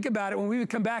when I think about it, when we would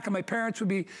come back and my parents would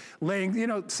be laying, you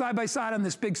know, side by side on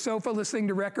this big sofa listening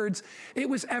to records, it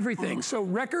was everything. So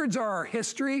records are our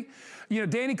history. You know,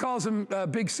 Danny calls them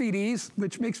big CDs,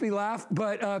 which makes me laugh,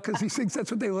 but because he thinks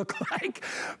that's what they look like.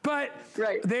 But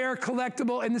they are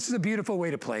collectible, and this is a beautiful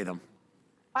way to play them.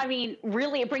 I mean,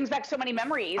 really, it brings back so many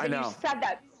memories. And you said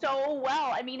that so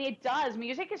well. I mean, it does.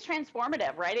 Music is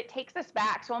transformative, right? It takes us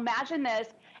back. So imagine this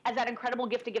as that incredible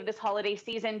gift to give this holiday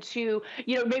season to,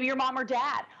 you know, maybe your mom or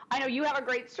dad. I know you have a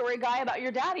great story, Guy, about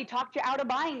your dad. He talked you out of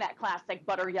buying that classic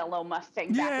butter yellow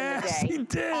Mustang back in the day. Yes, he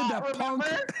did.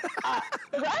 Remember?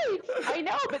 Right. I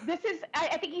know, but this is,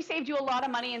 I think he saved you a lot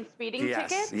of money in speeding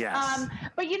tickets. Yes.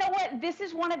 But you know what? This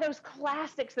is one of those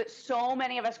classics that so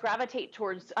many of us gravitate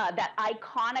towards, that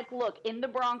iconic look in the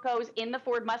Broncos, in the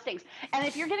Ford Mustangs. And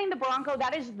if you're getting the Bronco,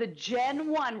 that is the Gen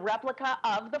 1 replica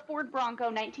of the Ford Bronco,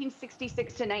 1966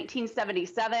 to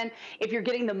 1977. If you're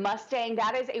getting the Mustang,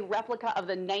 that is a replica of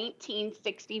the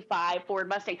 1965 Ford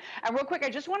Mustang. And real quick, I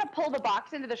just want to pull the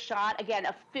box into the shot. Again,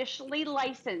 officially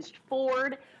licensed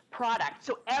Ford product.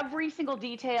 So every single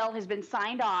detail has been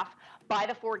signed off by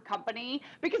the Ford company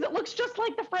because it looks just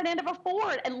like the front end of a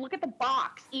Ford. And look at the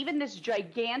box, even this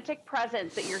gigantic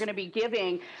presence that you're going to be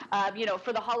giving, you know,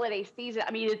 for the holiday season.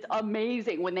 I mean, it's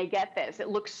amazing when they get this. It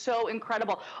looks so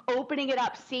incredible. Opening it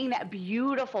up, seeing that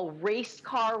beautiful race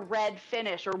car red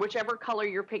finish or whichever color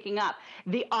you're picking up.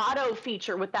 The auto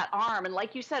feature with that arm. And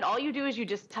like you said, all you do is you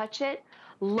just touch it,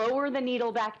 lower the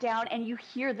needle back down, and you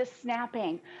hear the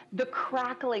snapping, the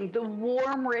crackling, the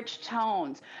warm, rich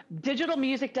tones. Digital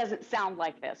music doesn't sound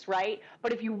like this, right?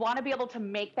 But if you want to be able to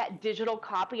make that digital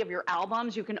copy of your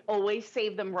albums, you can always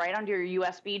save them right onto your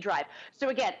USB drive. So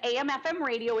again, AM/FM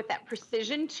radio with that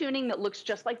precision tuning that looks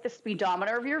just like the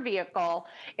speedometer of your vehicle.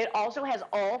 It also has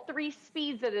all 3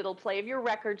 speeds that it'll play of your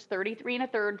records, 33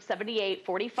 1/3, 78,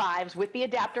 45s with the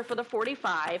adapter for the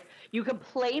 45. You can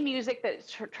play music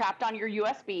that's trapped on your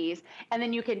USBs, and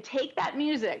then you can take that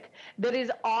music that is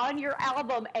on your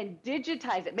album and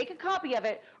digitize it, make a copy of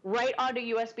it right onto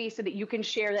USB so that you can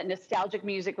share that nostalgic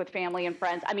music with family and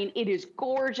friends. I mean, it is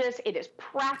gorgeous, it is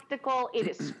practical, it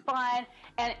is fun,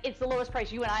 and it's the lowest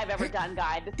price you and I have ever done,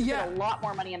 Guy. This has been a lot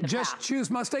more money in the past. Just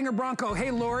choose Mustang or Bronco.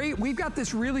 Hey, Lori, we've got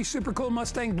this really super cool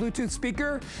Mustang Bluetooth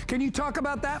speaker. Can you talk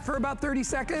about that for about 30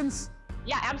 seconds?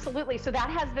 Yeah, absolutely. So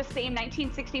that has the same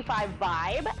 1965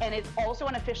 vibe, and it's also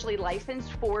an officially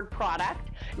licensed Ford product.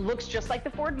 Looks just like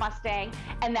the Ford Mustang,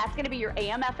 and that's going to be your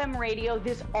AM/FM radio.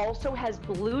 This also has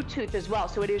Bluetooth as well.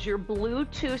 So it is your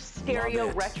Bluetooth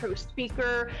stereo retro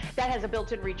speaker that has a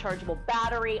built-in rechargeable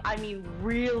battery. I mean,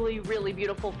 really, really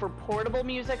beautiful for portable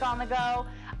music on the go.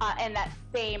 And that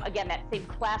same, again, that same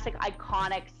classic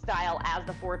iconic style as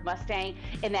the Ford Mustang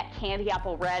in that candy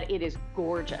apple red. It is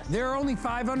gorgeous. There are only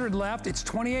 500 left. It's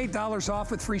 $28 off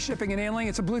with free shipping and handling.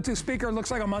 It's a Bluetooth speaker. It looks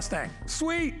like a Mustang.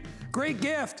 Sweet. Great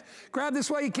gift. Grab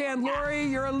this while you can. Lori,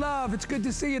 you're a love. It's good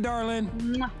to see you,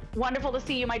 darling. Wonderful to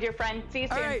see you, my dear friend. See you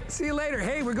soon. All right, see you later.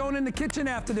 Hey, we're going in the kitchen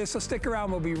after this, so stick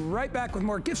around. We'll be right back with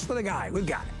more gifts for the guy. We've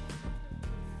got it.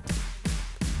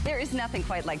 There is nothing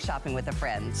quite like shopping with a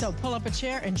friend. So pull up a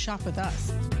chair and shop with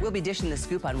us. We'll be dishing the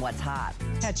scoop on what's hot.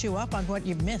 Catch you up on what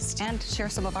you've missed. And share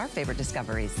some of our favorite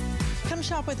discoveries. Come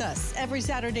shop with us every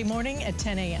Saturday morning at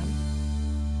 10 a.m.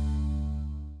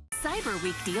 Cyber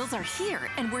Week deals are here,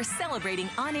 and we're celebrating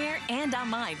on air and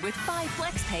online with 5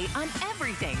 Flex Pay on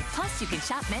everything. Plus, you can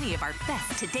shop many of our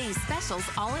best today's specials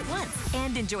all at once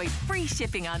and enjoy free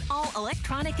shipping on all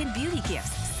electronic and beauty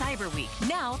gifts. Cyber Week,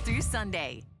 now through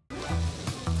Sunday.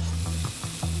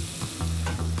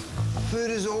 Food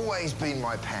has always been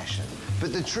my passion,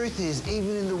 but the truth is,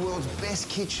 even in the world's best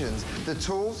kitchens, the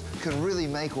tools can really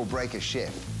make or break a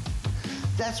chef.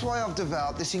 That's why I've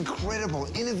developed this incredible,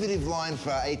 innovative line for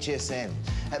HSN.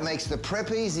 It makes the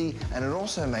prep easy, and it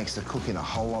also makes the cooking a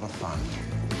whole lot of fun.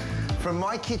 From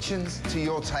my kitchens to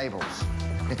your tables.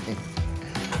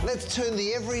 Let's turn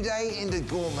the everyday into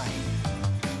gourmet.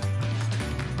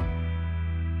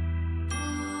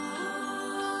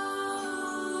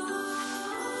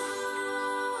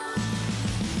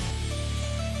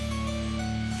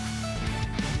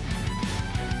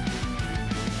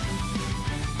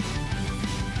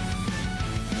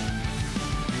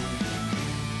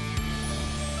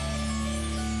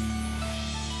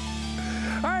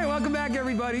 Welcome back,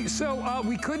 everybody. So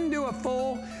we couldn't do a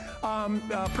full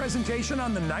presentation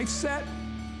on the knife set,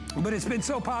 but it's been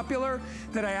so popular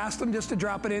that I asked them just to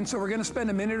drop it in, so we're gonna spend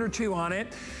a minute or two on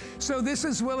it. So this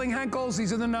is Zwilling Henckels.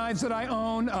 These are the knives that I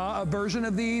own, a version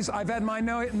of these. I've had my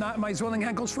Zwilling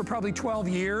Henckels for probably 12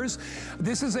 years.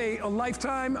 This is a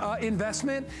lifetime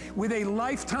investment with a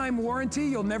lifetime warranty.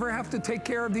 You'll never have to take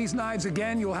care of these knives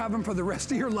again. You'll have them for the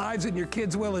rest of your lives, and your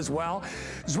kids will as well.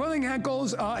 Zwilling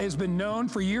Henckels has been known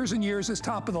for years and years as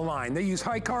top of the line. They use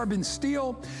high carbon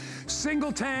steel,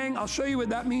 single tang. I'll show you what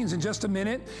that means in just a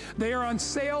minute. They are on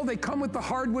sale. They come with the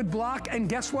hardwood block, and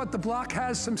guess what? The block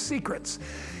has some secrets.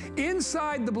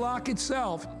 Inside the block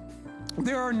itself,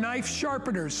 there are knife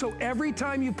sharpeners. So every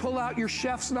time you pull out your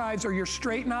chef's knives or your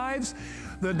straight knives,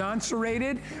 the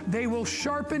non-serrated, they will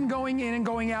sharpen going in and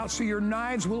going out, so your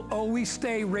knives will always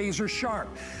stay razor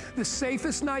sharp. The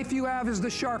safest knife you have is the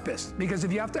sharpest, because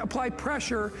if you have to apply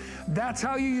pressure, that's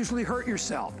how you usually hurt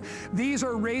yourself. These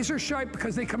are razor sharp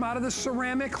because they come out of the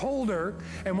ceramic holder,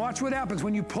 and watch what happens.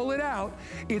 When you pull it out,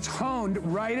 it's honed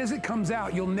right as it comes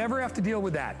out. You'll never have to deal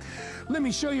with that. Let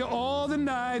me show you all the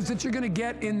knives that you're gonna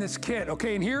get in this kit,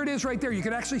 okay? And here it is right there. You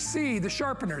can actually see the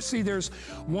sharpeners. See, there's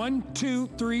 1, 2,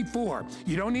 3, 4.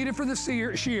 You don't need it for the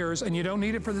shears, and you don't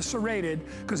need it for the serrated,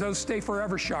 because those stay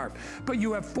forever sharp. But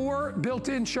you have 4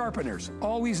 built-in sharpeners,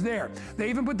 always there. They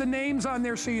even put the names on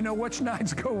there so you know which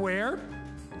knives go where.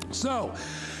 So,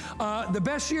 the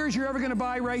best shears you're ever gonna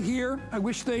buy right here. I'm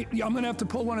gonna have to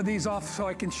pull one of these off so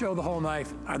I can show the whole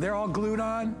knife. They're all glued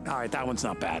on. All right, that one's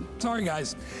not bad. Sorry,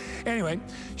 guys. Anyway,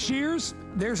 shears.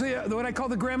 There's what I call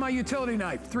the grandma utility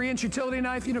knife. 3-inch utility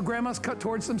knife. You know, grandmas cut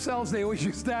towards themselves. They always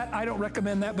use that. I don't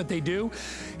recommend that, but they do.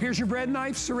 Here's your bread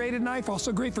knife, serrated knife,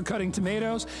 also great for cutting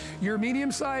tomatoes. Your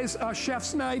medium-sized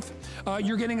chef's knife.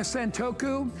 You're getting a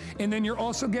Santoku, and then you're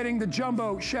also getting the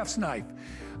jumbo chef's knife.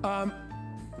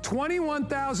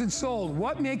 21,000 sold.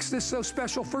 What makes this so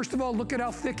special? First of all, look at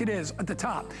how thick it is at the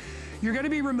top. You're gonna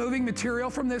be removing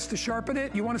material from this to sharpen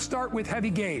it. You wanna start with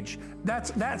heavy gauge.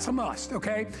 That's a must,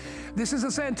 okay? This is a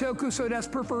Santoku, so it has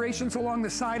perforations along the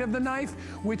side of the knife,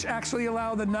 which actually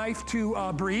allow the knife to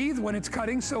breathe when it's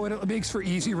cutting, so it makes for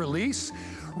easy release.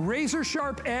 Razor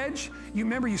sharp edge.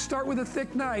 Remember, you start with a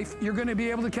thick knife, you're gonna be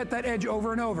able to get that edge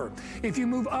over and over. If you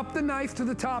move up the knife to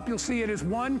the top, you'll see it is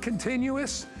one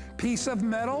continuous piece of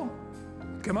metal.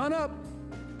 Come on up.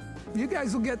 You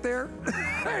guys will get there.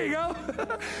 There you go.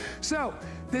 So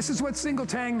this is what single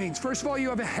tang means. First of all, you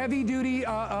have a heavy duty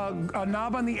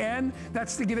knob on the end.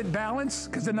 That's to give it balance,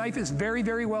 because the knife is very,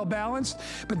 very well balanced.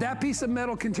 But that piece of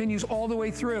metal continues all the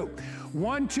way through.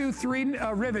 1, 2, 3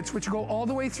 rivets, which go all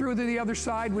the way through to the other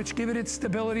side, which give it its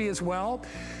stability as well.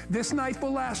 This knife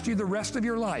will last you the rest of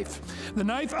your life. The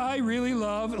knife I really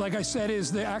love, like I said,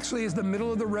 actually is the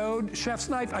middle of the road chef's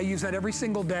knife. I use that every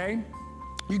single day.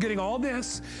 You're getting all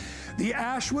this. The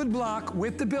Ashwood block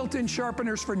with the built-in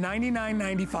sharpeners for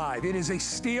 $99.95. It is a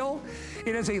steal.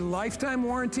 It has a lifetime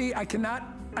warranty. I cannot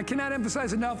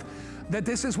emphasize enough that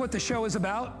this is what the show is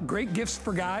about. Great gifts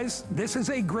for guys. This is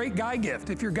a great guy gift.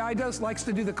 If your guy likes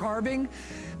to do the carving,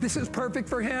 this is perfect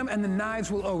for him, and the knives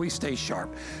will always stay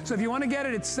sharp. So if you want to get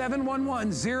it, it's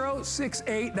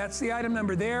 711-068. That's the item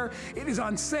number there. It is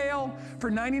on sale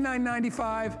for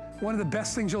 $99.95. One of the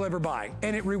best things you'll ever buy.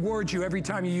 And it rewards you every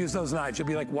time you use those knives. You'll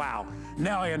be like, wow,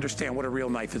 now I understand what a real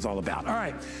knife is all about. All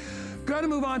right. Going to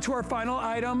move on to our final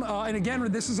item. And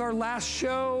again, this is our last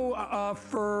show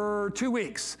for 2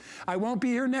 weeks. I won't be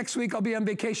here next week. I'll be on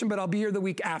vacation, but I'll be here the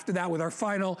week after that with our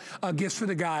final gifts for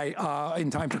the guy in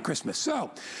time for Christmas.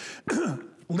 So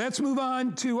let's move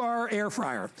on to our air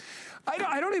fryer.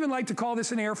 I don't even like to call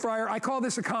this an air fryer. I call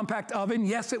this a compact oven.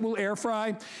 Yes, it will air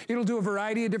fry. It'll do a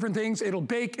variety of different things. It'll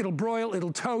bake, it'll broil,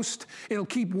 it'll toast, it'll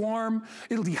keep warm,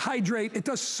 it'll dehydrate. It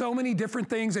does so many different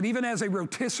things. It even has a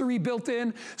rotisserie built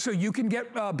in, so you can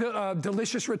get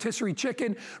delicious rotisserie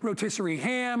chicken, rotisserie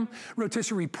ham,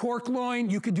 rotisserie pork loin.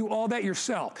 You could do all that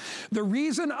yourself. The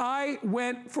reason I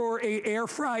went for an air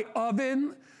fry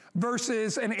oven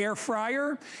versus an air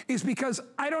fryer is because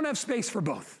I don't have space for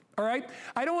both. All right,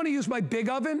 I don't want to use my big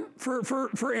oven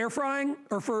for air frying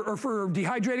or for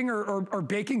dehydrating or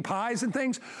baking pies and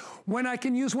things when I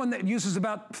can use one that uses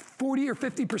about 40 or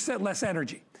 50% less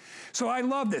energy. So I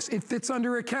love this. It fits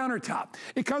under a countertop.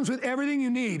 It comes with everything you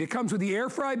need. It comes with the air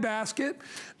fry basket.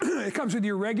 It comes with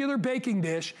your regular baking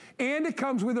dish, and it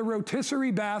comes with a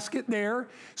rotisserie basket there.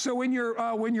 So when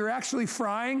you're actually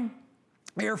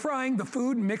air frying, the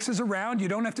food mixes around. You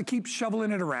don't have to keep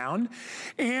shoveling it around.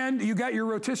 And you got your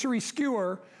rotisserie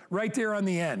skewer right there on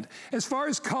the end. As far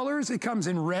as colors, it comes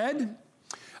in red.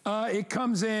 It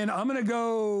comes in, I'm gonna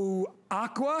go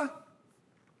aqua,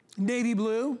 navy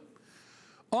blue,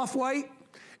 off-white,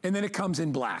 and then it comes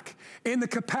in black. And the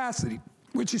capacity,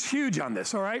 which is huge on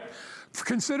this, all right?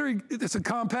 Considering it's a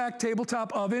compact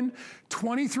tabletop oven,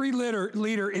 23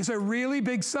 liter is a really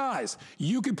big size.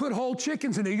 You can put whole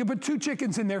chickens in there. You can put 2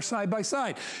 chickens in there side by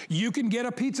side. You can get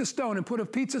a pizza stone and put a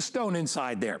pizza stone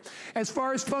inside there. As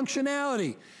far as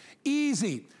functionality,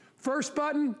 easy. First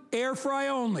button, air fry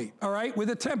only, all right, with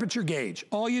a temperature gauge.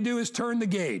 All you do is turn the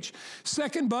gauge.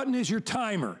 Second button is your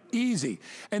timer, easy.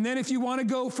 And then if you want to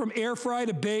go from air fry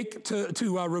to bake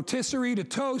to rotisserie to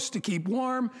toast to keep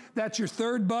warm, that's your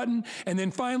third button. And then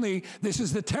finally, this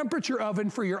is the temperature oven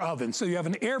for your oven. So you have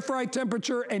an air fry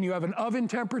temperature and you have an oven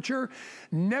temperature.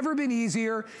 Never been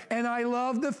easier. And I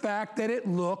love the fact that it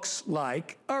looks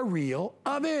like a real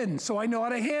oven. So I know how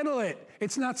to handle it.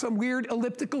 It's not some weird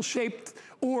elliptical shaped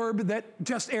orb that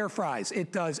just air fries.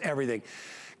 It does everything.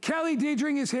 Kelly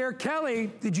Diedring is here.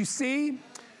 Kelly, did you see?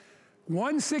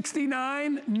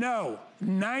 $169? No,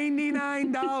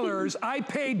 $99. I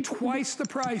paid twice the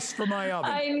price for my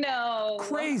oven. I know.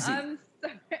 Crazy.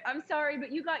 I'm sorry,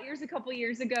 but you got yours a couple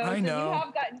years ago. I know. So you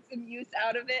have gotten some use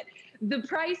out of it. The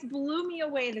price blew me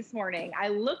away this morning. I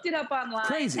looked it up online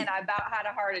and I about had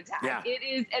a heart attack. Yeah. It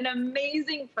is an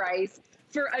amazing price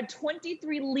for a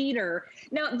 23 liter.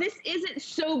 Now, this isn't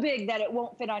so big that it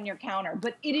won't fit on your counter,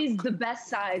 but it is the best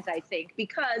size, I think,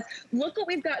 because look what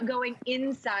we've got going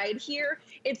inside here.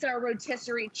 It's our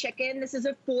rotisserie chicken. This is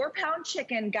a 4-pound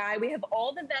chicken, Guy. We have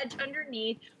all the veg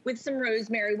underneath with some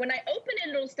rosemary. When I open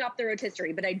it, it'll stop the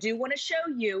rotisserie, but I do want to show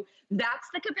you that's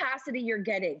the capacity you're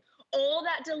getting. All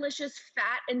that delicious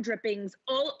fat and drippings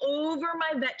all over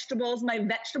my vegetables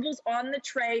on the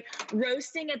tray,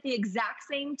 roasting at the exact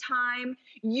same time.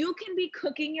 You can be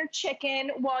cooking your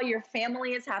chicken while your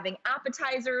family is having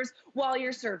appetizers, while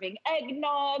you're serving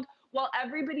eggnog, while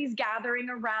everybody's gathering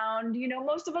around. You know,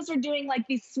 most of us are doing like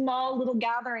these small little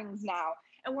gatherings now,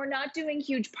 and we're not doing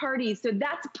huge parties. So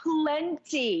that's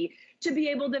plenty to be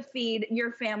able to feed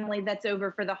your family that's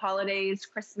over for the holidays,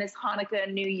 Christmas,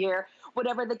 Hanukkah, New Year,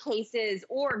 whatever the case is.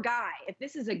 Or Guy, if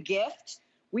this is a gift,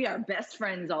 we are best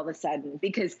friends all of a sudden,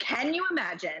 because can you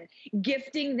imagine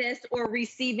gifting this or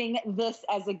receiving this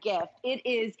as a gift? It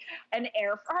is an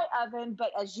air fry oven, but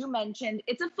as you mentioned,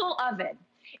 it's a full oven.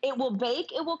 It will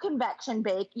bake, it will convection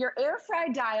bake. Your air fry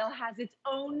dial has its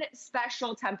own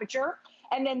special temperature,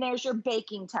 and then there's your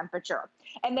baking temperature.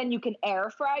 And then you can air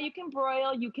fry, you can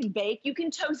broil, you can bake, you can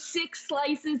toast 6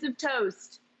 slices of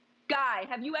toast. Guy,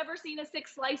 have you ever seen a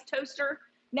 6-slice toaster?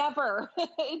 Never.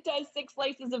 It does 6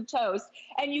 slices of toast,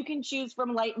 and you can choose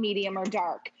from light, medium, or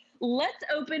dark. Let's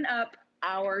open up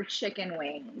our chicken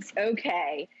wings.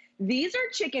 Okay, these are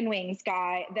chicken wings,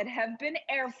 Guy, that have been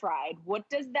air fried. What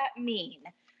does that mean?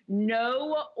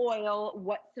 No oil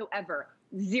whatsoever,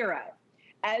 0.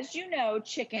 As you know,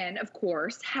 chicken, of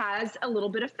course, has a little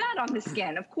bit of fat on the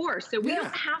skin, of course. So we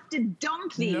don't have to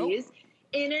dunk these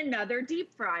in another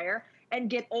deep fryer and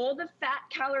get all the fat,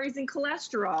 calories, and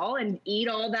cholesterol and eat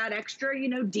all that extra, you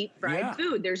know, deep fried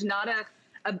food. There's not a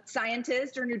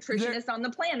scientist or nutritionist on the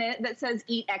planet that says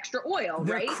eat extra oil,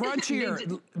 right?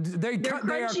 Crunchier. They are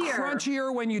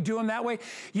crunchier when you do them that way.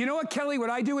 You know what, Kelly,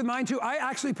 what I do with mine too, I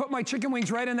actually put my chicken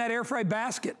wings right in that air fry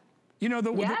basket. You know,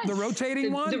 the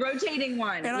rotating one? The rotating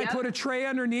one. And I put a tray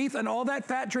underneath, and all that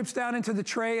fat drips down into the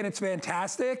tray, and it's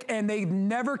fantastic. And they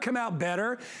never come out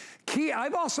better.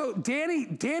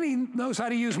 Danny knows how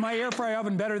to use my air fry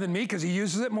oven better than me, because he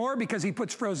uses it more, because he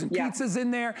puts frozen pizzas in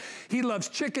there. He loves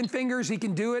chicken fingers. He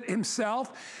can do it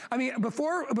himself. I mean,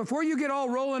 before you get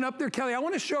all rolling up there, Kelly, I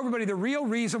want to show everybody the real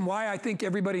reason why I think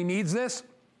everybody needs this.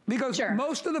 Because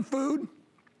most of the food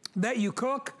that you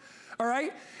cook, all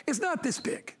right, is not this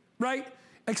big. Right?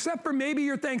 Except for maybe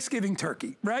your Thanksgiving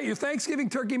turkey, right? Your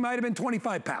Thanksgiving turkey might have been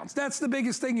 25 pounds. That's the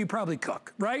biggest thing you probably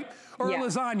cook, right? Or a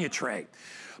lasagna tray.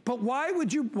 But why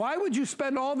would you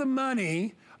spend all the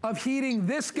money of heating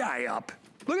this guy up?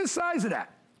 Look at the size of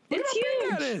that. It's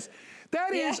huge. That is.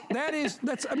 That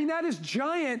is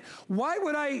giant. Why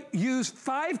would I use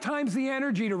 5 times the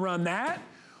energy to run that?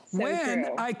 When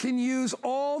I can use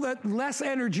all that less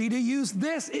energy to use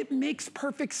this? It makes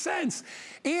perfect sense.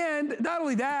 And not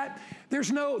only that,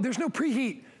 there's no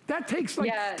preheat. That takes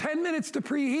like 10 minutes to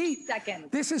preheat. Seconds.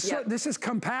 This is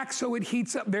compact, so it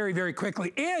heats up very, very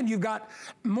quickly. And you've got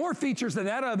more features than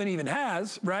that oven even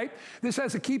has, right? This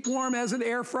has a keep warm, as an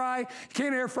air fry. You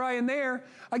can't air fry in there.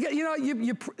 Again, you know,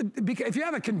 if you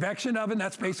have a convection oven,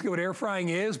 that's basically what air frying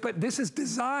is. But this is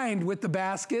designed with the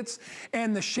baskets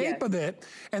and the shape of it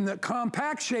and the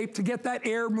compact shape to get that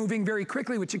air moving very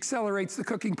quickly, which accelerates the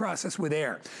cooking process with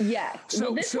air. Yes. So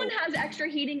well, this one has extra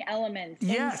heating elements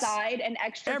inside and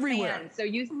extra everywhere. So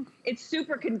it's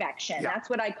super convection. That's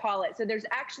what I call it. So there's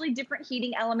actually different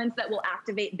heating elements that will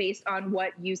activate based on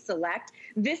what you select.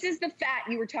 This is the fat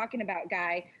you were talking about,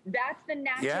 Guy. That's the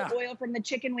natural oil from the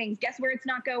chicken wings. Guess where it's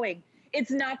not going? It's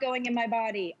not going in my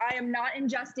body. I am not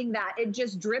ingesting that. It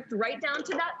just dripped right down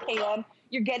to that pan.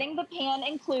 You're getting the pan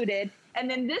included. And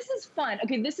then this is fun.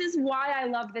 Okay, this is why I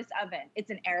love this oven. It's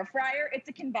an air fryer. It's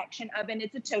a convection oven.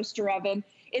 It's a toaster oven.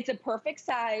 It's a perfect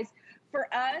size. For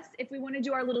us, if we want to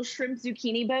do our little shrimp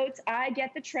zucchini boats, I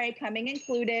get the tray coming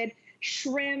included.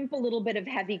 Shrimp, a little bit of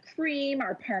heavy cream,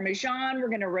 our Parmesan. We're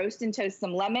going to roast and toast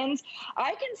some lemons.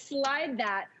 I can slide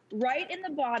that right in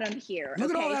the bottom here. Look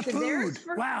at all that food.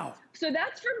 Wow. So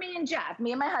that's for me and Jeff,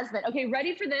 me and my husband. Okay,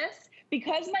 ready for this?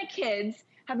 Because my kids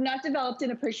have not developed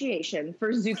an appreciation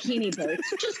for zucchini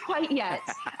boats just quite yet.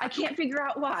 I can't figure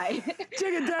out why.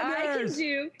 Chicken tenders.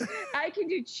 I can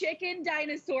do chicken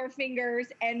dinosaur fingers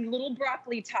and little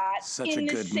broccoli tots in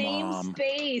the same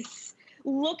space.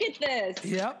 Look at this.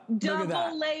 Yep.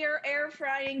 Double layer air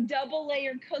frying, double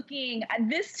layer cooking.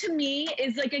 This to me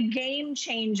is like a game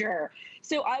changer.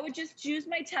 So I would just choose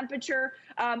my temperature.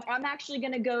 I'm actually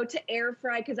going to go to air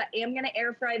fry because I am going to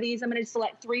air fry these. I'm going to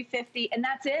select 350 and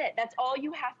that's it. That's all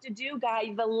you have to do,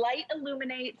 Guy. The light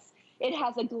illuminates. It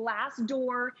has a glass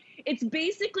door. It's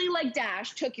basically like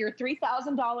Dash took your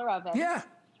 $3,000 oven. Yeah.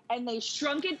 And they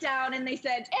shrunk it down and they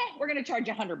said, we're going to charge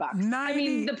you $100. I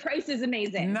mean, the price is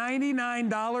amazing.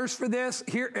 $99 for this.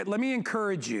 Here, let me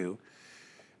encourage you.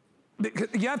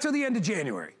 You have till the end of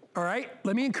January, all right?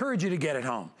 Let me encourage you to get it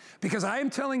home. Because I am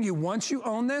telling you, once you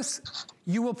own this,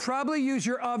 you will probably use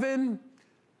your oven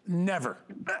never,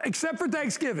 except for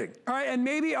Thanksgiving, all right? And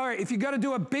maybe, all right, if you got to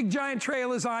do a big giant tray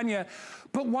of lasagna,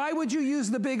 but why would you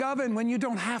use the big oven when you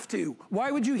don't have to?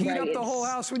 Why would you heat up the whole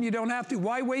house when you don't have to?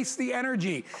 Why waste the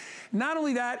energy? Not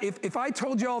only that, if I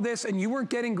told you all this and you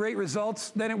weren't getting great results,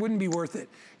 then it wouldn't be worth it.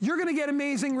 You're gonna get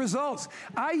amazing results.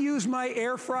 I use my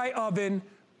air fry oven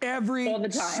every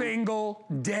single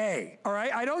day, all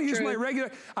right? I don't use my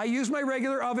regular, I use my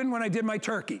regular oven when I did my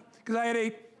turkey, because I had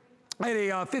a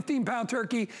 15-pound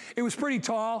turkey. It was pretty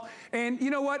tall. And you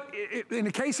know what? In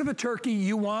the case of a turkey,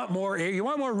 you want more air. You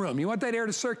want more room. You want that air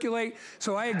to circulate.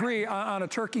 So I agree on a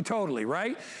turkey totally,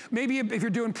 right? Maybe if you're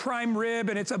doing prime rib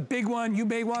and it's a big one, you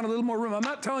may want a little more room. I'm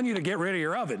not telling you to get rid of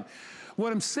your oven.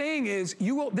 What I'm saying is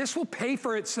this will pay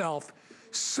for itself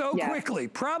so quickly,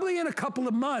 probably in a couple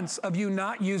of months of you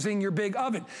not using your big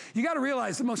oven. You got to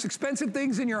realize the most expensive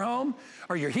things in your home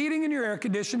are your heating and your air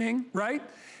conditioning, right?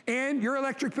 And your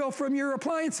electric bill from your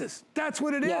appliances. That's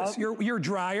what it is, your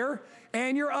dryer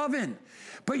and your oven.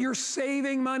 But you're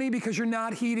saving money because you're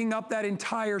not heating up that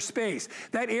entire space.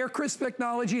 That air crisp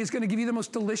technology is gonna give you the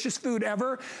most delicious food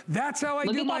ever. That's how I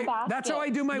do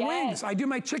my wings. I do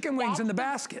my chicken wings in the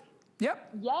basket. Yep.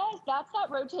 Yes, that's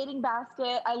that rotating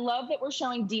basket. I love that we're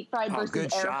showing deep fried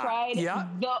versus air fried. Yeah.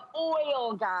 The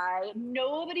oil, Guy.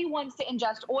 Nobody wants to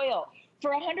ingest oil. For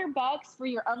 $100 for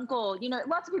your uncle, you know,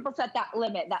 lots of people set that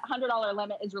limit. That $100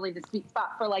 limit is really the sweet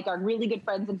spot for like our really good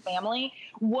friends and family.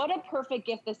 What a perfect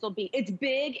gift this will be. It's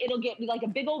big. It'll get like a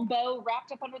big old bow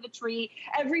wrapped up under the tree.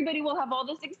 Everybody will have all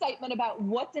this excitement about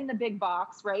what's in the big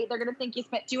box, right? They're going to think you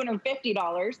spent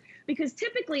 $250 because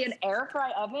typically an air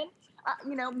fry oven,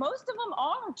 you know, most of them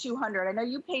are $200. I know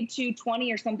you paid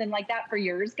 $220 or something like that for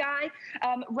yours, Guy.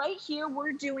 Right here,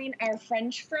 we're doing our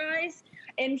French fries.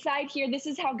 Inside here, this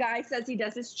is how Guy says he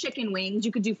does his chicken wings.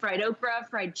 You could do fried okra,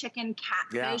 fried chicken,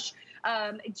 catfish,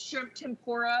 shrimp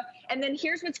tempura. And then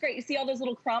here's what's great. You see all those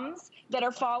little crumbs that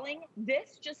are falling?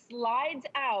 This just slides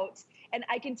out and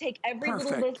I can take every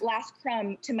little last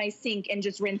crumb to my sink and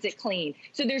just rinse it clean.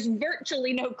 So there's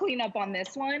virtually no cleanup on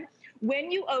this one.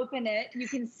 When you open it, you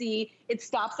can see it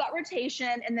stops that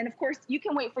rotation. And then, of course, you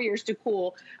can wait for yours to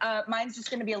cool. Mine's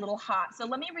just going to be a little hot. So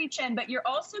let me reach in. But you're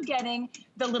also getting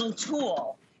the little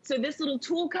tool. So this little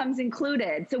tool comes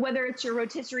included. So whether it's your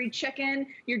rotisserie chicken,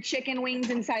 your chicken wings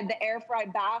inside the air fry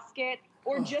basket,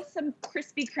 or just some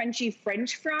crispy, crunchy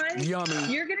French fries,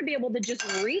 yummy. You're gonna be able to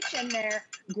just reach in there,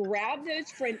 grab those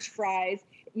French fries,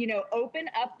 you know, open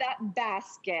up that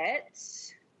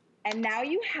basket, and now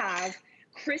you have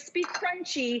crispy,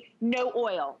 crunchy, no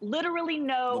oil, literally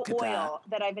no oil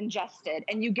that I've ingested.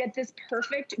 And you get this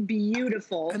perfect,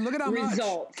 beautiful and look at how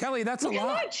result. much. Kelly, that's a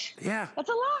lot. Yeah. That's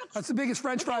a lot. That's the biggest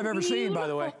French fry I've ever seen, by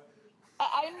the way.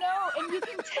 I know, and you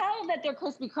can tell that they're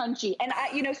crispy, crunchy. And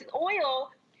you know,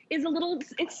 oil is a little,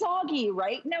 it's soggy,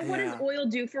 right? Now, what does oil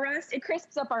do for us? It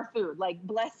crisps up our food. Like,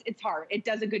 bless its heart, it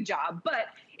does a good job, but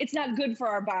it's not good for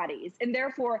our bodies. And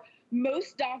therefore,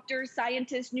 most doctors,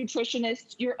 scientists,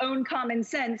 nutritionists, your own common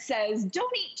sense says,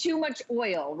 don't eat too much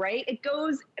oil, right? It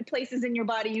goes places in your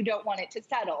body you don't want it to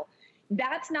settle.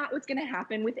 That's not what's gonna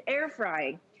happen with air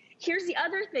frying. Here's the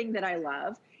other thing that I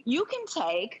love. You can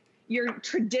take your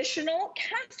traditional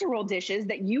casserole dishes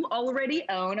that you already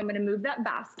own. I'm gonna move that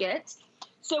basket.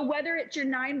 So whether it's your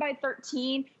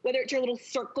 9x13, whether it's your little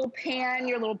circle pan,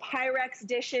 your little Pyrex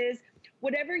dishes,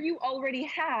 whatever you already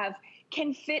have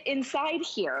can fit inside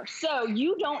here. So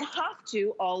you don't have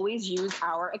to always use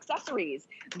our accessories.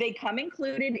 They come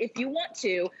included if you want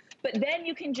to, but then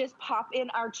you can just pop in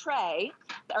our tray,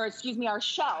 or excuse me, our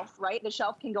shelf, right? The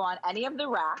shelf can go on any of the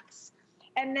racks.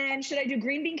 And then should I do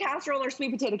green bean casserole or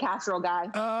sweet potato casserole, Guy?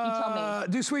 You tell me.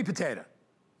 Do sweet potato.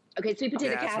 Okay, sweet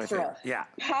potato casserole. Yeah.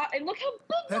 And look how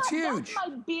big that's huge. That's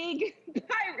my big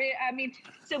pirate. I mean,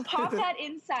 so pop that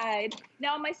inside.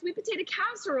 Now my sweet potato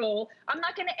casserole, I'm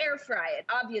not gonna air fry it,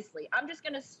 obviously. I'm just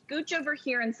gonna scooch over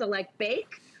here and select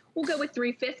bake. We'll go with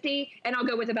 350 and I'll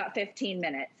go with about 15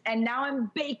 minutes. And now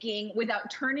I'm baking without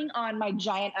turning on my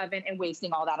giant oven and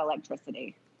wasting all that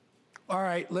electricity. All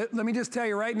right, let me just tell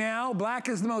you right now, black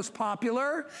is the most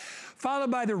popular, followed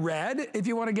by the red, if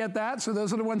you want to get that. So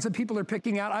those are the ones that people are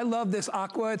picking out. I love this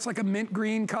aqua. It's like a mint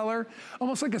green color,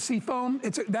 almost like a seafoam.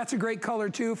 That's a great color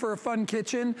too for a fun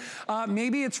kitchen.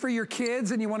 Maybe it's for your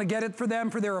kids and you want to get it for them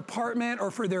for their apartment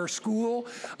or for their school.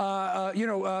 You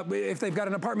know, if they've got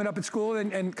an apartment up at school,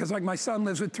 and because like my son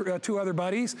lives with two other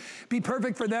buddies, be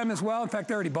perfect for them as well. In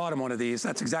fact, I already bought him one of these.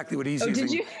 That's exactly what he's using.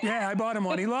 Did you? Yeah, I bought him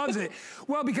one. He loves it.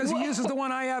 Well, because he uses the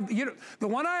one I have. You know, the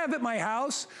one I have at my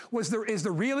house is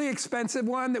the really expensive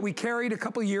one that we carried a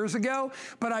couple years ago.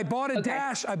 But I bought a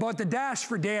dash. I bought the dash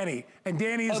for Danny, and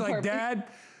Danny is like, Dad.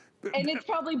 And it's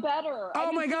probably better.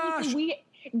 Oh my gosh.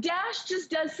 Dash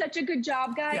just does such a good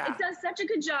job, guys. Yeah. It does such a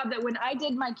good job that when I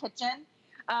did my kitchen,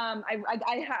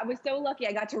 I was so lucky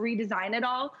I got to redesign it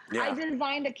all. Yeah. I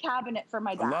designed a cabinet for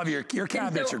my Dash. I love your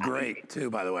cabinets are great too,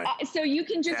 by the way. So you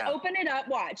can just open it up,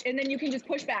 watch, and then you can just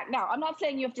push back. Now, I'm not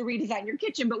saying you have to redesign your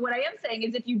kitchen, but what I am saying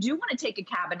is if you do want to take a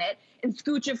cabinet and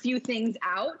scooch a few things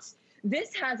out,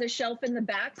 this has a shelf in the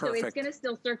back, so it's going to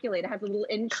still circulate. It has a little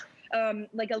inch,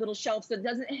 like a little shelf, so it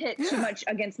doesn't hit too much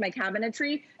against my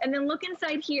cabinetry. And then look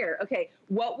inside here. Okay,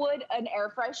 what would an air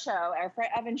fry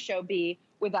oven show be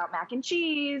without mac and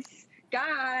cheese?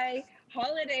 Guy,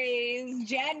 holidays,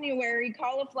 January,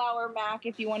 cauliflower mac,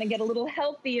 if you want to get a little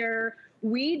healthier.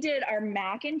 We did our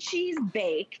mac and cheese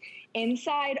bake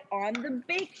inside on the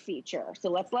bake feature. So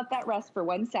let's let that rest for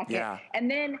 1 second. Yeah. And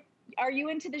then, are you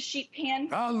into the sheet pan?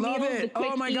 I love it.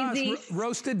 Quick, oh my gosh,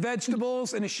 roasted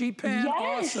vegetables in a sheet pan.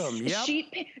 Yes. Awesome. Yep.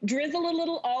 Sheet pan. Drizzle a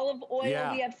little olive oil.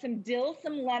 Yeah. We have some dill,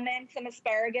 some lemon, some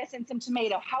asparagus, and some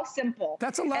tomato. How simple.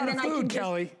 That's a lot of food,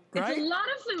 Kelly. Right? It's a lot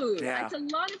of food. Yeah. It's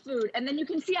a lot of food. And then you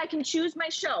can see I can choose my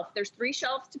shelf. There's 3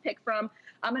 shelves to pick from.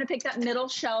 I'm going to pick that middle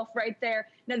shelf right there.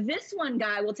 Now, this one,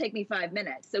 Guy, will take me 5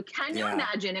 minutes. So can you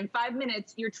imagine in 5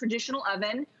 minutes, your traditional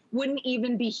oven wouldn't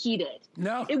even be heated?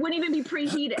 No. It wouldn't even be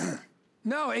preheated.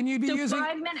 No, and you'd be using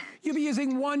 5 minutes. You'd be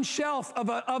using 1 shelf of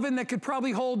an oven that could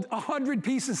probably hold 100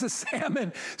 pieces of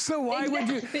salmon. So why would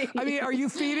you? I mean, are you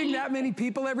feeding that many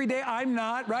people every day? I'm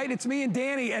not, right? It's me and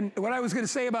Danny. And what I was going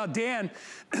to say about Dan,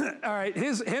 all right,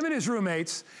 him and his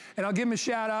roommates, and I'll give him a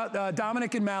shout out,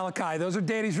 Dominic and Malachi. Those are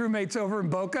Danny's roommates over in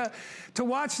Boca. To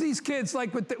watch these kids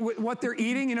like what they're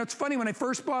eating, you know, it's funny when I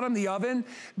first bought them the oven,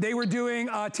 they were doing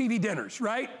TV dinners,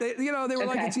 right? They were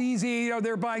like it's easy. You know,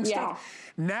 they're buying stuff.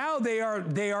 Now they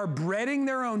are breading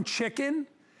their own chicken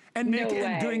and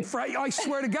doing fry. I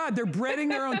swear to God, they're breading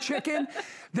their own chicken.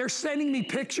 They're sending me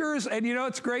pictures, and you know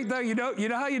it's great though. You know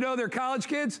how you know they're college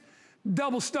kids?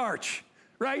 Double starch.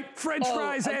 right? French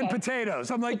fries and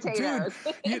potatoes. I'm like, dude,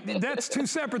 that's two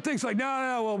separate things. Like,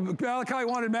 no, well, Malachi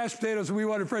wanted mashed potatoes and we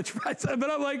wanted French fries.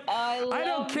 But I'm like, I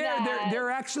don't care.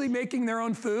 They're actually making their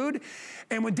own food.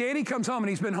 And when Danny comes home, and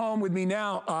he's been home with me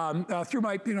now through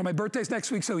my, my birthday's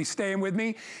next week, so he's staying with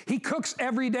me. He cooks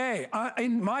every day.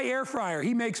 In my air fryer,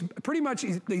 he makes pretty much,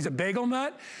 he's a bagel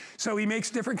nut, so he makes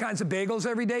different kinds of bagels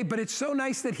every day. But it's so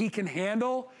nice that he can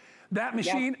handle that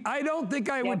machine. Yep. I don't think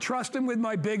I would trust him with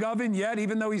my big oven yet,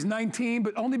 even though he's 19,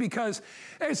 but only because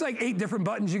there's like 8 different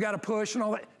buttons you got to push and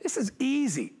all that. This is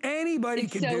easy. Anybody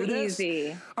can do this.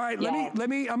 Easy. All right, let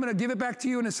me, I'm going to give it back to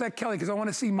you in a sec, Kelly, because I want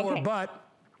to see more, but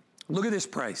look at this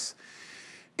price.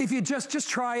 If you just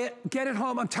try it, get it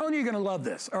home. I'm telling you, you're going to love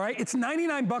this, all right? It's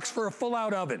 99 bucks for a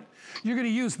full-out oven. You're going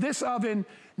to use this oven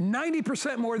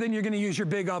 90% more than you're going to use your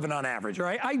big oven on average, all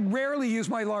right? I rarely use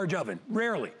my large oven,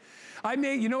 rarely. I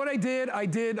made, you know what I did? I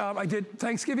did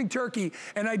Thanksgiving turkey,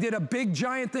 and I did a big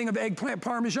giant thing of eggplant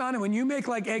Parmesan, and when you make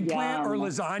like eggplant or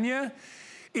lasagna,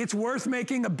 it's worth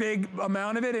making a big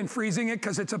amount of it and freezing it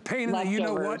because it's a pain in the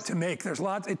you-know-what to make. There's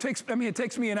lots, it takes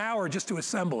me an hour just to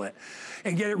assemble it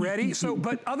and get it ready. So,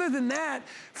 but other than that,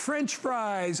 French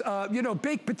fries,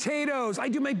 baked potatoes. I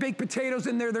do my baked potatoes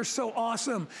in there. They're so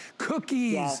awesome.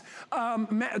 Cookies,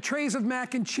 trays of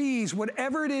mac and cheese,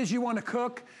 whatever it is you want to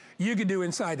cook, you can do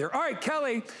inside there. All right,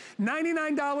 Kelly,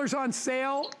 $99 on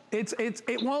sale.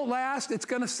 It won't last. It's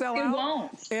going to sell out. It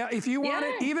won't. If you want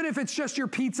it, even if it's just your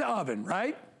pizza oven,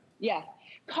 right? Yeah.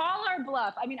 Call our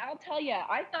bluff. I mean, I'll tell you,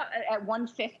 I thought at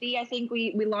 $150, I think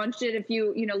we launched it a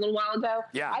little while ago.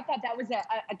 Yeah. I thought that was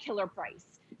a killer price.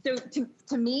 So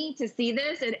to me, to see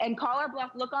this and call our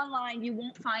bluff, look online, you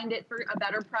won't find it for a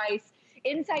better price.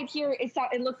 Inside here,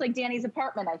 it looks like Danny's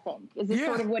apartment, I think. Is this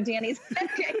sort of what Danny's...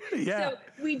 Okay. So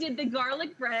we did the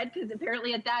garlic bread, because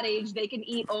apparently at that age, they can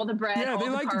eat all the bread, all the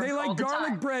carbs, they like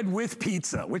garlic bread with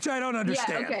pizza, which I don't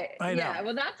understand. Yeah, okay. I know. Yeah,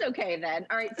 well, that's okay then.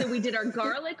 All right, so we did our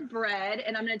garlic bread,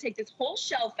 and I'm going to take this whole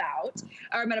shelf out.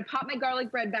 Or I'm going to pop my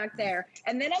garlic bread back there,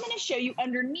 and then I'm going to show you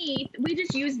underneath. We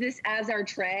just use this as our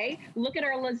tray. Look at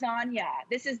our lasagna.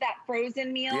 This is that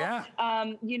frozen meal,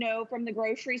 from the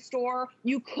grocery store.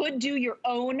 You could do your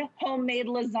own homemade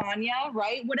lasagna,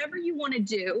 right? Whatever you want to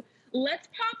do. Let's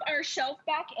pop our shelf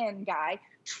back in, Guy.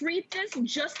 Treat this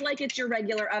just like it's your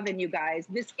regular oven, you guys.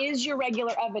 This is your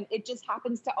regular oven. It just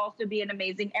happens to also be an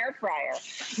amazing air fryer.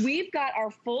 We've got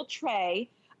our full tray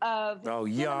of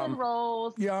cinnamon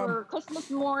rolls for Christmas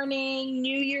morning,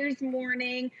 New Year's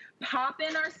morning. Pop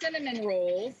in our cinnamon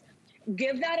rolls.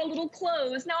 Give that a little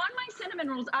close. Now, on my cinnamon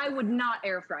rolls, I would not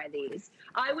air fry these.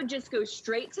 I would just go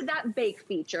straight to that bake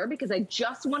feature because I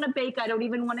just want to bake. I don't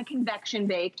even want to convection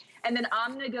bake. And then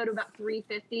I'm going to go to about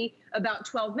 350, about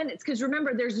 12 minutes. Because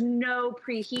remember, there's no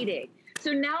preheating.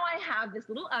 So now I have this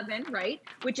little oven, right,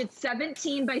 which is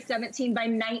 17 by 17 by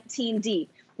 19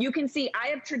 deep. You can see I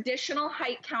have traditional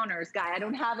height counters, Guy. I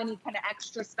don't have any kind of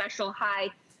extra special high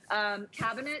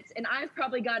cabinets. And I've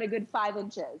probably got a good 5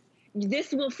 inches.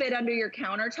 This will fit under your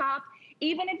countertop.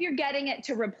 Even if you're getting it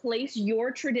to replace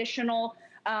your traditional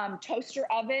toaster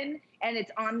oven and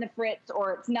it's on the fritz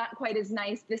or it's not quite as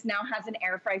nice, this now has an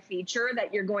air fry feature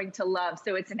that you're going to love.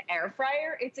 So it's an air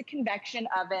fryer, it's a convection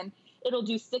oven. It'll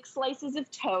do 6 slices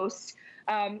of toast.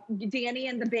 Danny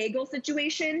in the bagel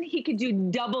situation, he could do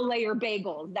double layer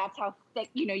bagels. That's how thick,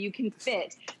 you can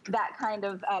fit that kind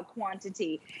of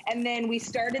quantity. And then we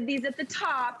started these at the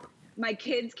top. My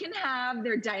kids can have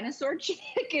their dinosaur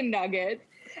chicken nuggets,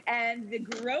 and the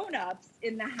grown-ups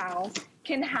in the house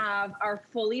can have our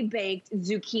fully baked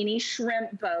zucchini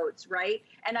shrimp boats, right?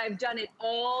 And I've done it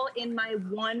all in my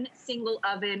one single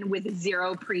oven with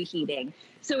 0 preheating.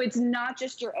 So it's not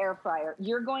just your air fryer.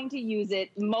 You're going to use it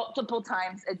multiple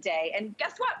times a day. And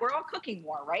guess what? We're all cooking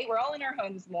more, right? We're all in our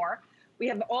homes more. We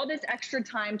have all this extra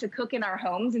time to cook in our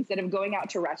homes instead of going out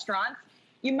to restaurants.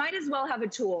 You might as well have a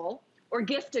tool or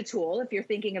gift a tool, if you're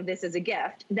thinking of this as a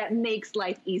gift, that makes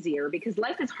life easier because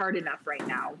life is hard enough right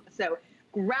now. So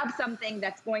grab something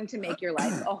that's going to make your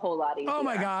life a whole lot easier. Oh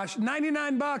my gosh,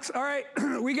 99 bucks. All right,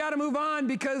 we got to move on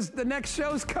because the next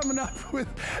show's coming up with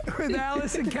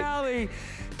Alice and Callie.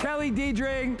 Kelly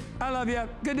Diedring, I love you.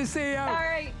 Good to see you. All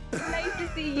right, nice to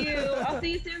see you. I'll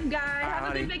see you soon, guys.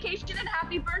 Have a good vacation and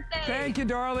happy birthday. Thank you,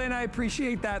 darling. I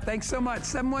appreciate that. Thanks so much.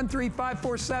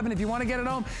 713-547 if you want to get it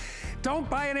home. Don't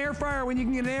buy an air fryer when you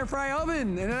can get an air fry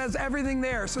oven, and it has everything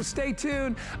there. So stay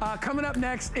tuned. Coming up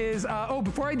next is,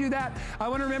 before I do that, I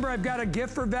want to remember I've got a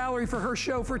gift for Valerie for her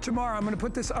show for tomorrow. I'm going to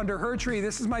put this under her tree.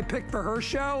 This is my pick for her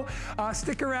show.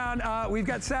 Stick around. We've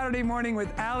got Saturday morning with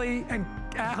Allie and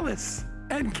Alice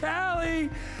and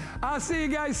Callie. I'll see you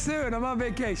guys soon. I'm on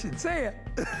vacation. See ya.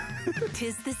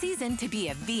 'Tis the season to be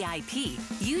a VIP.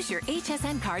 Use your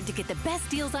HSN card to get the best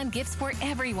deals on gifts for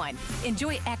everyone.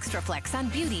 Enjoy extra flex on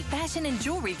beauty, fashion, and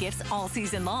jewelry gifts all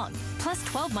season long. Plus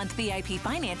 12-month VIP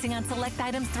financing on select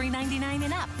items $3.99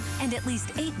 and up. And at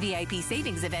least 8 VIP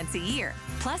savings events a year.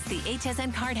 Plus, the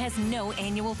HSN card has no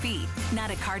annual fee.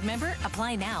 Not a card member?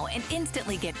 Apply now and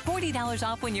instantly get $40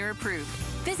 off when you're approved.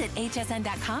 Visit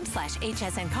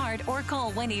hsn.com/HSN card or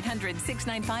call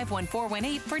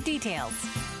 1-800-695-1418 for details.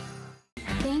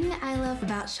 Thing I love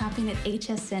about shopping at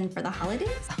HSN for the holidays?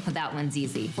 Oh, that one's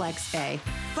easy. FlexPay.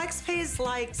 FlexPay is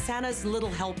like Santa's little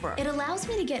helper. It allows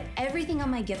me to get everything on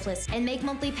my gift list and make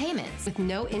monthly payments with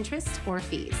no interest or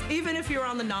fees. Even if you're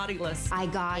on the naughty list. I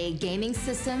got a gaming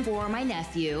system for my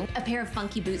nephew, a pair of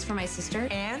funky boots for my sister,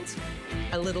 and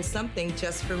a little something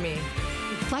just for me.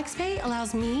 FlexPay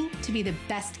allows me to be the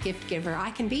best gift giver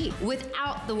I can be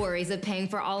without the worries of paying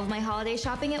for all of my holiday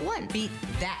shopping at once. Beat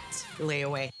that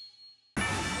layaway.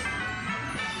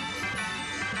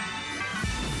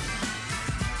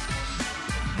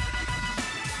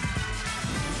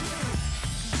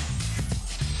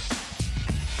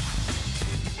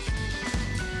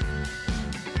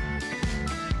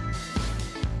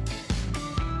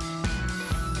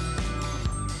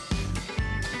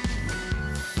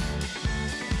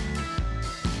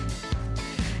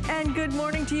 And good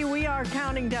morning to you. We are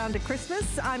counting down to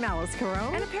Christmas. I'm Alice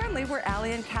Carone. And apparently we're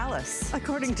Allie and Callis.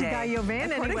 According to Guy Yovan,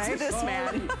 According anyway. to this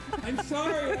man. I'm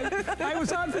sorry. I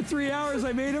was on for 3 hours.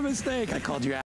 I made a mistake. I called you out.